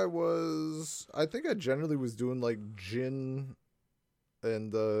think I generally was doing like Jin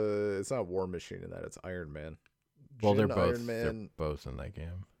and it's not War Machine in that, it's Iron Man. Well, Jin, they're Iron Man. both in that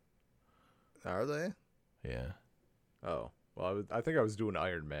game. Are they? Yeah. Oh, well, I think I was doing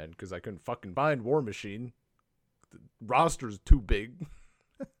Iron Man because I couldn't fucking find War Machine. The roster's too big.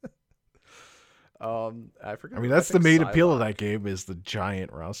 I forgot. I mean, that's the main appeal of that game is the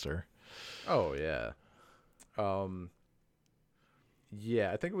giant roster. Oh yeah.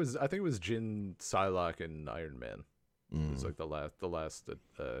 Yeah, I think it was Jin, Psylocke, and Iron Man. It was like the last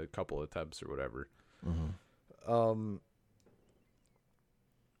couple attempts or whatever. Mm-hmm.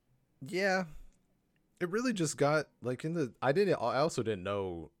 Yeah, it really just got like I also didn't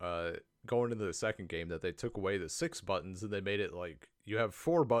know going into the second game that they took away the 6 buttons and they made it like you have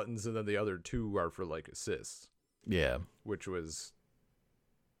 4 buttons and then the other 2 are for like assists. Yeah, which was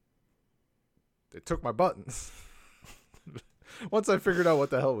they took my buttons. Once I figured out what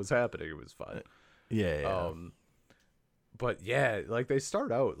the hell was happening, it was fine. Yeah. But yeah, like they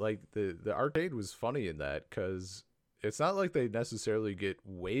start out like the arcade was funny in that because it's not like they necessarily get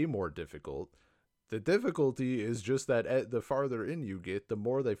way more difficult. The difficulty is just that the farther in you get, the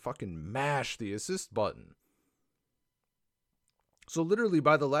more they fucking mash the assist button. So literally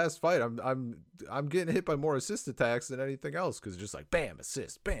by the last fight, I'm getting hit by more assist attacks than anything else because just like bam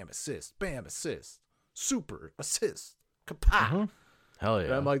assist, bam assist, bam assist, super assist, kapah. Mm-hmm. Hell yeah!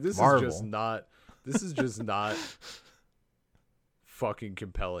 And I'm like, this is just not fucking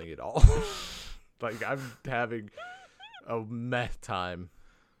compelling at all. Like I'm having a meh time.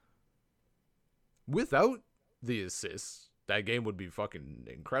 Without the assists, that game would be fucking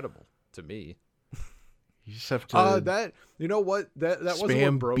incredible to me. You just have to that you know what that wasn't what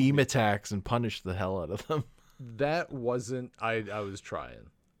spam broke beam me. attacks and punish the hell out of them. That wasn't I was trying.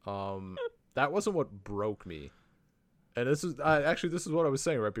 That wasn't what broke me. And this is what I was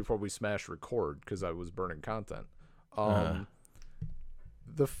saying right before we smashed record because I was burning content.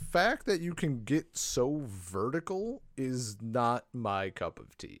 The fact that you can get so vertical is not my cup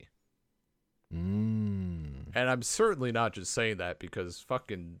of tea. And I'm certainly not just saying that because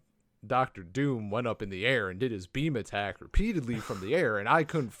fucking Dr. Doom went up in the air and did his beam attack repeatedly from the air, and I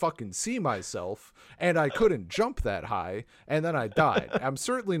couldn't fucking see myself, and I couldn't jump that high, and then I died. I'm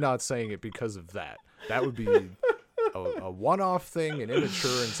certainly not saying it because of that. That would be a one-off thing and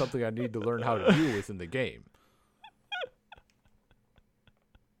immature and something I need to learn how to deal with in the game.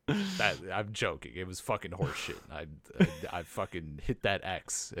 I'm joking. It was fucking horseshit. I fucking hit that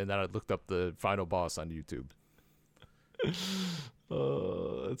X, and then I looked up the final boss on YouTube.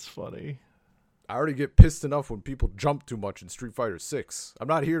 That's funny. I already get pissed enough when people jump too much in Street Fighter 6. I'm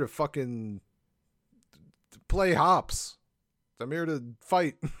not here to fucking play hops. I'm here to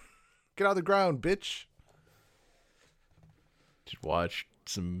fight. Get out of the ground, bitch. Just watch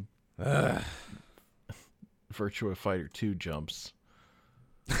some Virtua Fighter 2 jumps.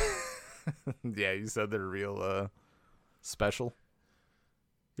 Yeah, you said they're real special.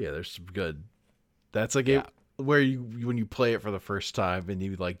 Yeah, there's some good. That's a game where you when you play it for the first time and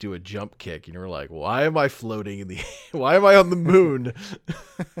you like do a jump kick and you're like, why am I floating in the why am I on the moon?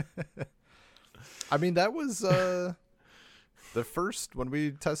 I mean, that was the first when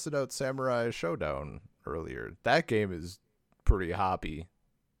we tested out Samurai Showdown earlier. That game is pretty hoppy.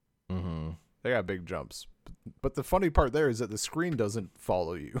 Mm-hmm. They got big jumps. But the funny part there is that the screen doesn't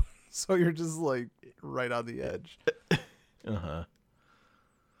follow you. So you're just like right on the edge. Uh-huh.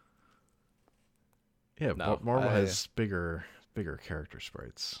 Yeah, No, Marvel has bigger character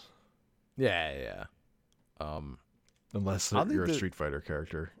sprites. Yeah. Unless you're a Street Fighter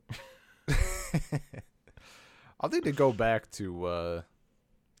character. I'll need to go back to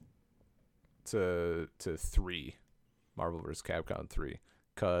 3, Marvel vs. Capcom 3,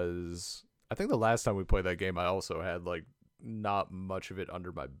 because I think the last time we played that game, I also had like not much of it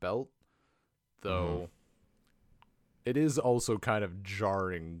under my belt, though. It is also kind of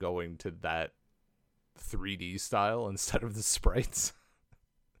jarring going to that 3D style instead of the sprites.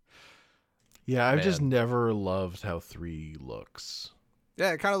 Yeah, I've just never loved how 3 looks.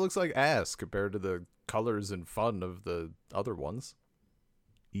 Yeah, it kind of looks like ass compared to the colors and fun of the other ones.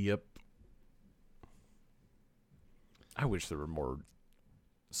 Yep. I wish there were more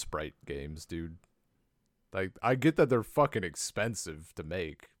sprite games, dude. Like, I get that they're fucking expensive to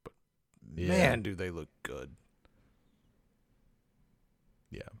make, but man, do they look good.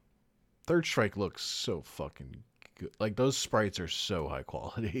 Yeah. Third Strike looks so fucking good. Like, those sprites are so high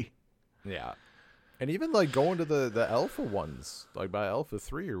quality. Yeah. And even like going to the alpha ones, like by Alpha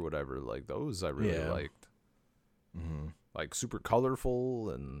 3 or whatever, like those I really liked. Mm-hmm. Like super colorful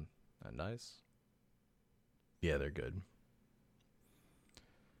and nice. Yeah, they're good.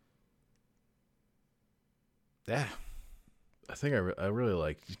 Yeah. I think I really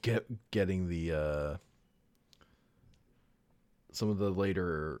like getting the some of the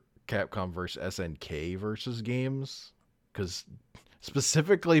later Capcom versus SNK versus games,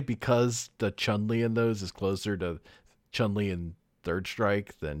 specifically because the Chun-Li in those is closer to Chun-Li in Third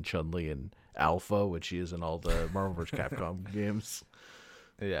Strike than Chun-Li in Alpha, which she is in all the Marvel vs. Capcom games.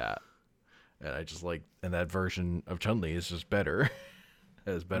 Yeah. And I just like, and that version of Chun-Li is just better.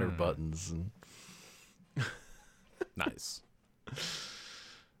 Has better buttons and nice.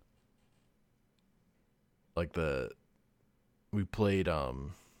 Like we played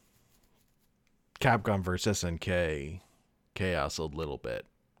Capcom vs SNK Chaos a little bit,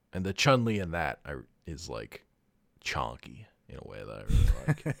 and the Chun-Li in that is like chonky in a way that I really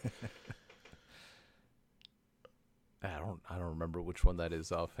like. I don't remember which one that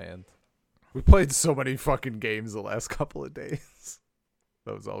is offhand. We played so many fucking games the last couple of days.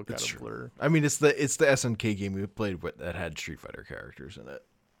 That was all kind of blur. I mean, it's the SNK game we played that had Street Fighter characters in it,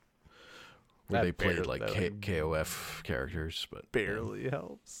 where they played like KOF characters, but barely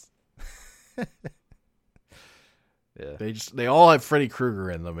helps. Yeah, they all have Freddy Krueger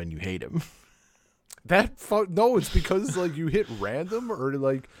in them, and you hate him. No, it's because like you hit random or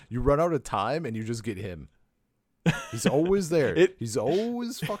like you run out of time and you just get him. He's always there. He's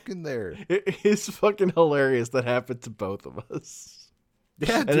always fucking there. It is fucking hilarious that happened to both of us.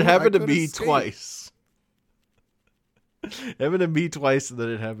 Yeah, and it happened to me twice. It happened to me twice, and then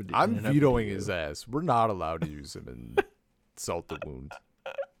it happened to I'm vetoing his ass. We're not allowed to use him in Salt the Wound.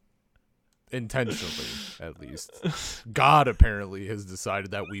 Intentionally, at least. God apparently has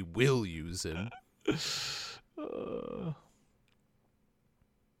decided that we will use him. Terrible.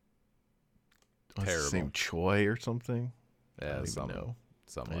 His name Choi or something? Yeah, I don't even know.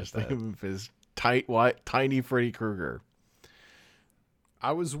 Something I like just that. think of his tiny Freddy Krueger.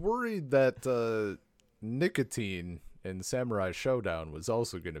 I was worried that Nicotine in Samurai Showdown was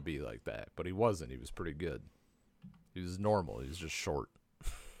also going to be like that, but he wasn't. He was pretty good. He was normal. He was just short.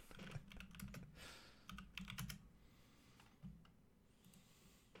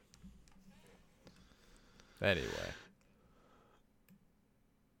 Anyway,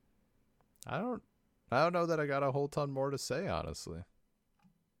 I don't know that I got a whole ton more to say, honestly.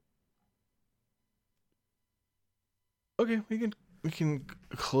 Okay, we can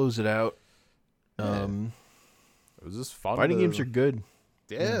close it out. Yeah. It was just fun. Fighting games are good.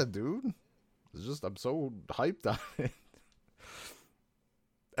 Yeah, dude. It's just I'm so hyped on it.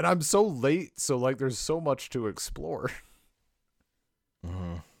 And I'm so late, so like there's so much to explore.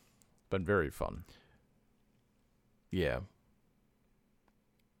 Mm-hmm. Been very fun. Yeah.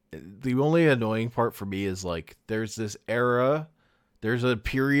 The only annoying part for me is like there's a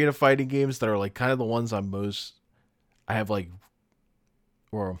period of fighting games that are like kind of the ones there's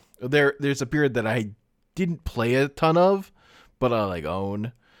a period that I didn't play a ton of, but I like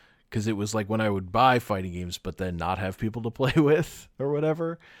own, because it was like when I would buy fighting games but then not have people to play with or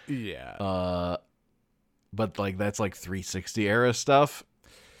whatever. Yeah. But like that's like 360 era stuff,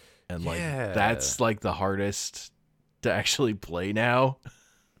 and like that's like the hardest to actually play now.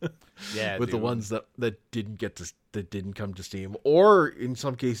 Yeah, with the ones that didn't come to Steam, or in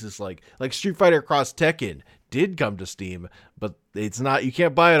some cases like Street Fighter Cross Tekken did come to Steam, but it's not, you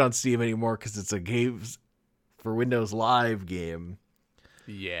can't buy it on Steam anymore because it's a Games for Windows Live game.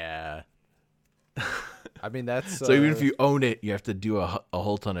 Yeah. I mean, that's so even if you own it, you have to do a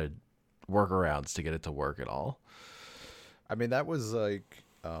whole ton of workarounds to get it to work at all. I mean, that was like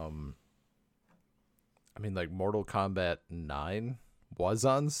like Mortal Kombat 9 was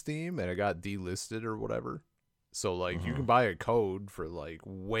on Steam and it got delisted or whatever. So like you can buy a code for like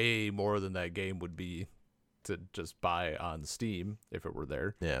way more than that game would be to just buy on Steam if it were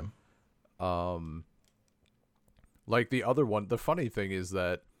there. Yeah. Like the other one, the funny thing is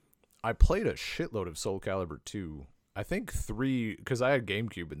that I played a shitload of Soul Calibur 2. I think 3 because I had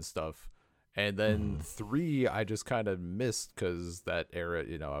GameCube and stuff. And then 3 I just kind of missed because that era,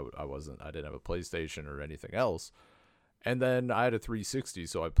 you know, I didn't have a PlayStation or anything else. And then I had a 360,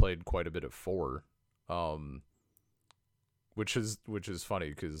 so I played quite a bit of 4, which is funny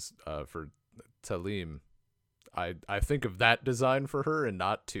because for Talim, I think of that design for her and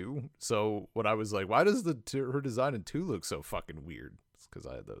not 2. So when I was like, why does her design in 2 look so fucking weird? It's because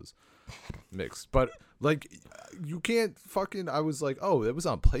I had those mixed. But like, you can't fucking. I was like, oh, it was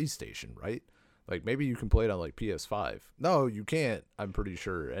on PlayStation, right? Like, maybe you can play it on, like, PS5. No, you can't, I'm pretty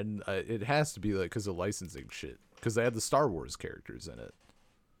sure. And it has to be, like, because of licensing shit. Because they had the Star Wars characters in it.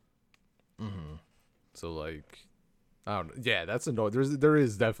 Mm-hmm. So, like, I don't know. Yeah, that's annoying. There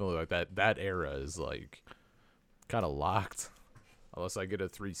is definitely, like, that era is, like, kind of locked. Unless I get a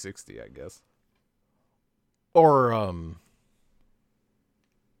 360, I guess. Or,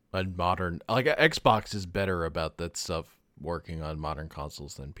 a modern... Like, Xbox is better about that stuff working on modern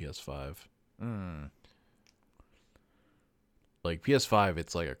consoles than PS5. Like PS5,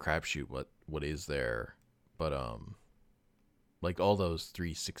 it's like a crapshoot what is there, but like all those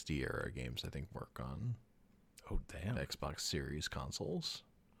 360 era games I think work on Xbox Series consoles.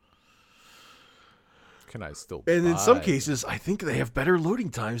 Can I still and buy? In some cases I think they have better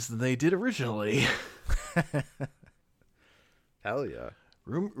loading times than they did originally. Hell yeah.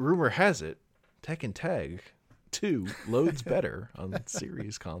 Rumor has it Tekken Tag 2 loads better on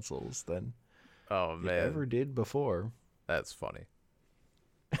Series consoles than it ever did before. That's funny.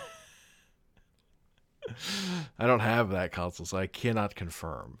 I don't have that console, so I cannot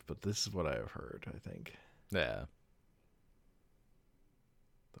confirm, but this is what I have heard, I think. Yeah.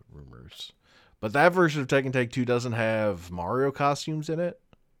 The rumors. But that version of Tekken Tag 2 doesn't have Mario costumes in it.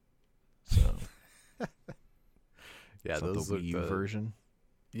 So yeah, those the Wii U version.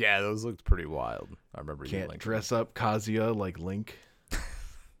 Yeah, those looked pretty wild. I remember you can't dress up Kazuya like Link.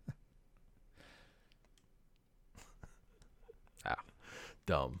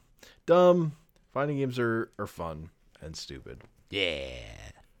 Dumb. Fighting games are fun and stupid.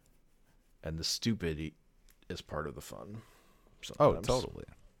 Yeah. And the stupid is part of the fun. Sometimes. Oh, totally.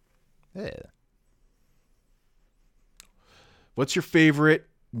 Yeah. What's your favorite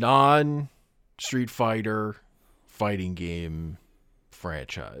non-Street Fighter fighting game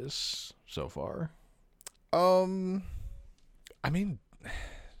franchise so far? I mean,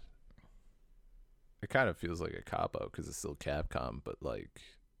 it kind of feels like a cop-out because it's still Capcom, but like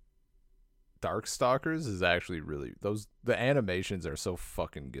Darkstalkers is actually really the animations are so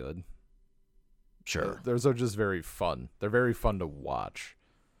fucking good. Sure. Those are just very fun. They're very fun to watch.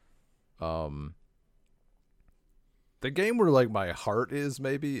 The game where like my heart is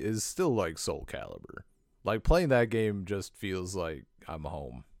still like Soul Calibur. Like playing that game just feels like I'm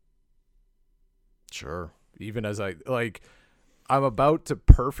home. Sure. Even as I'm about to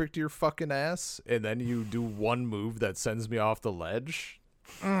perfect your fucking ass, and then you do one move that sends me off the ledge.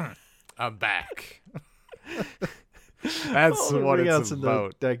 I'm back. That's what it's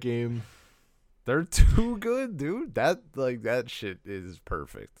about. That game. They're too good, dude. That shit is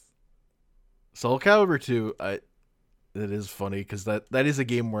perfect. Soul Calibur 2, it is funny because that is a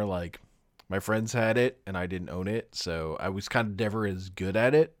game where like my friends had it and I didn't own it, so I was kind of never as good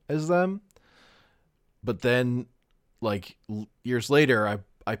at it as them. But then, like years later,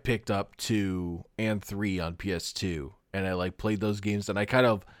 I picked up 2 and 3 on PS2, and I like played those games, and I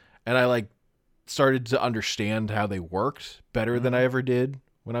like started to understand how they worked better than I ever did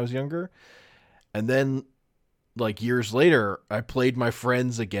when I was younger. And then, like years later, I played my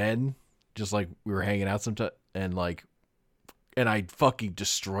friends again, just like we were hanging out sometime, and I fucking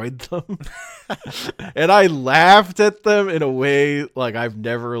destroyed them. And I laughed at them in a way like I've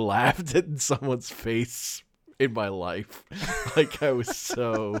never laughed at someone's face in my life. Like I was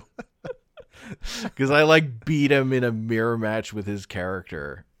so... Because I like beat him in a mirror match with his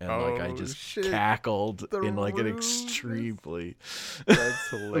character. And I just cackled in like an extremely... That's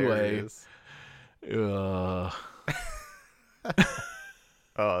hilarious. way.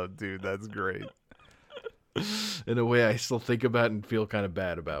 Oh, dude, that's great. In a way I still think about and feel kind of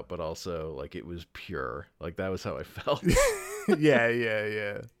bad about, but also like it was pure. Like that was how I felt.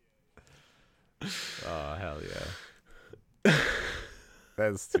 Yeah. Oh, hell yeah.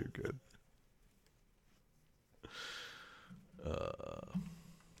 That's too good.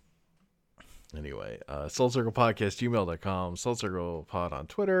 Anyway, SaltCirclePodcast@gmail.com, SaltCirclePod on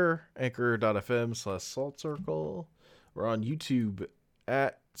Twitter, Anchor.fm/SaltCircle. We're on YouTube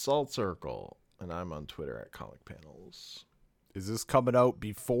at SaltCircle. And I'm on Twitter at Comic Panels. Is this coming out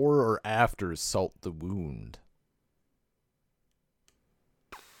before or after Salt the Wound?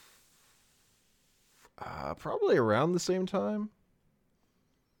 Probably around the same time.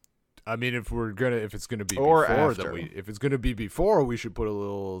 I mean, if it's gonna be or before, after. if it's gonna be before, we should put a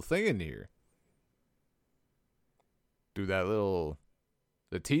little thing in here. Do the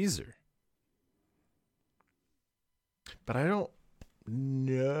teaser. But I don't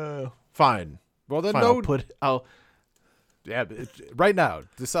know. Fine. Well, then Fine, no. Yeah, right now,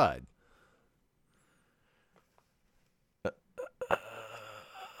 decide.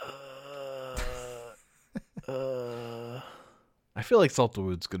 I feel like Salt the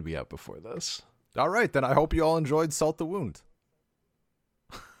Wound's going to be out before this. All right, then I hope you all enjoyed Salt the Wound.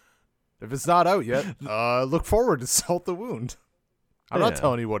 If it's not out yet, look forward to Salt the Wound. I'm not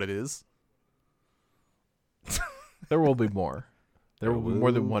telling you what it is. There will be more. There will be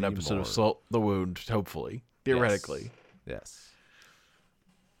more than one episode of Salt the Wound, hopefully. Theoretically. Yes.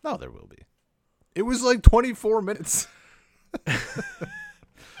 No, there will be. It was like 24 minutes.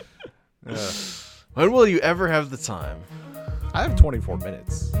 When will you ever have the time? I have 24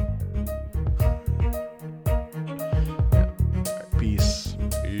 minutes.